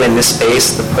 particularly in this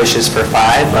space, the push is for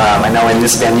 5. I know in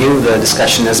this venue, the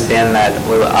discussion has been that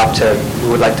we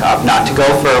would like to opt not to go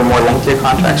for more lengthier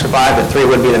contracts for 5, but 3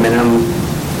 would be the minimum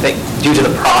due to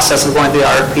the process of going through the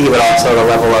RFP, but also the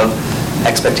level of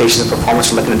expectations of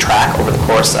performance we're looking to track over the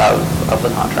course of the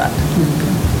contract. Okay.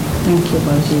 Thank you,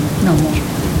 Baji. No more.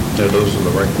 Yeah, those are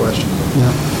the right questions. Yeah.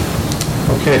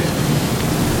 Okay.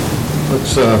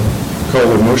 Let's call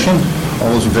the motion.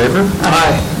 All those in favor?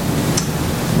 Aye.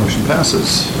 Motion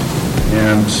passes.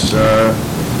 And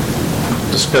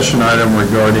discussion item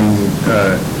regarding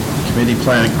committee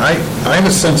planning. I have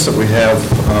a sense that we have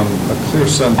a clear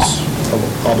sense of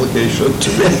obligation to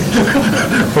be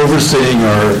overseeing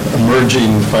our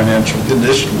emerging financial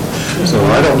condition. So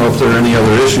I don't know if there are any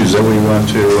other issues that we want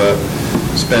to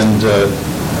spend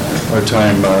our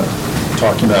time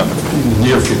talking about in the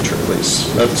near future, at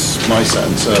least. That's my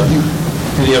sense.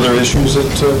 Any other issues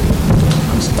that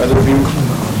either of you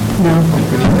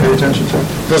we need to pay attention to?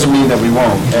 Doesn't mean that we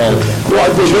won't add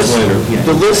issues later.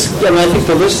 The list, I think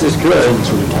the list is good.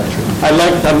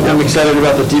 I'm excited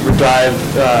about the deeper dive.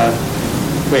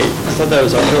 Wait, I thought that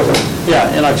was October. Yeah,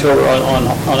 in October on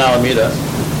Alameda.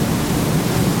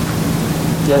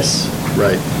 Yes.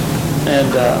 Right.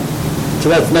 And so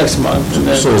that's next month. And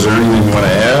then, So is there anything you want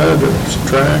to add or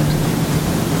subtract?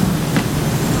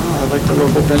 I'd like the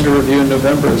local vendor review in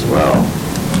November as well.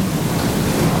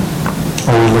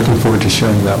 Oh, we're looking forward to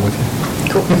sharing that with you.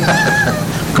 Cool.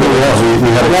 Cool, yeah,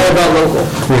 we had What about local?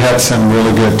 We had some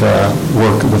really good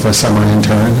work with a summer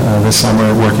intern this summer,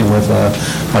 working with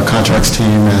our contracts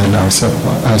team and our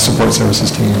support services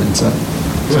team, and so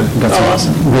got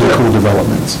some really cool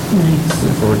developments.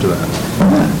 Look forward to that.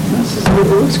 It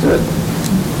looks good.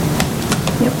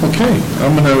 Okay,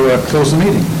 I'm going to close the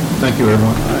meeting. Thank you,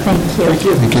 everyone. Thank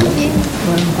you. Thank you.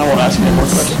 I won't ask any more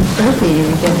questions. Okay,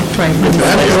 you get to try.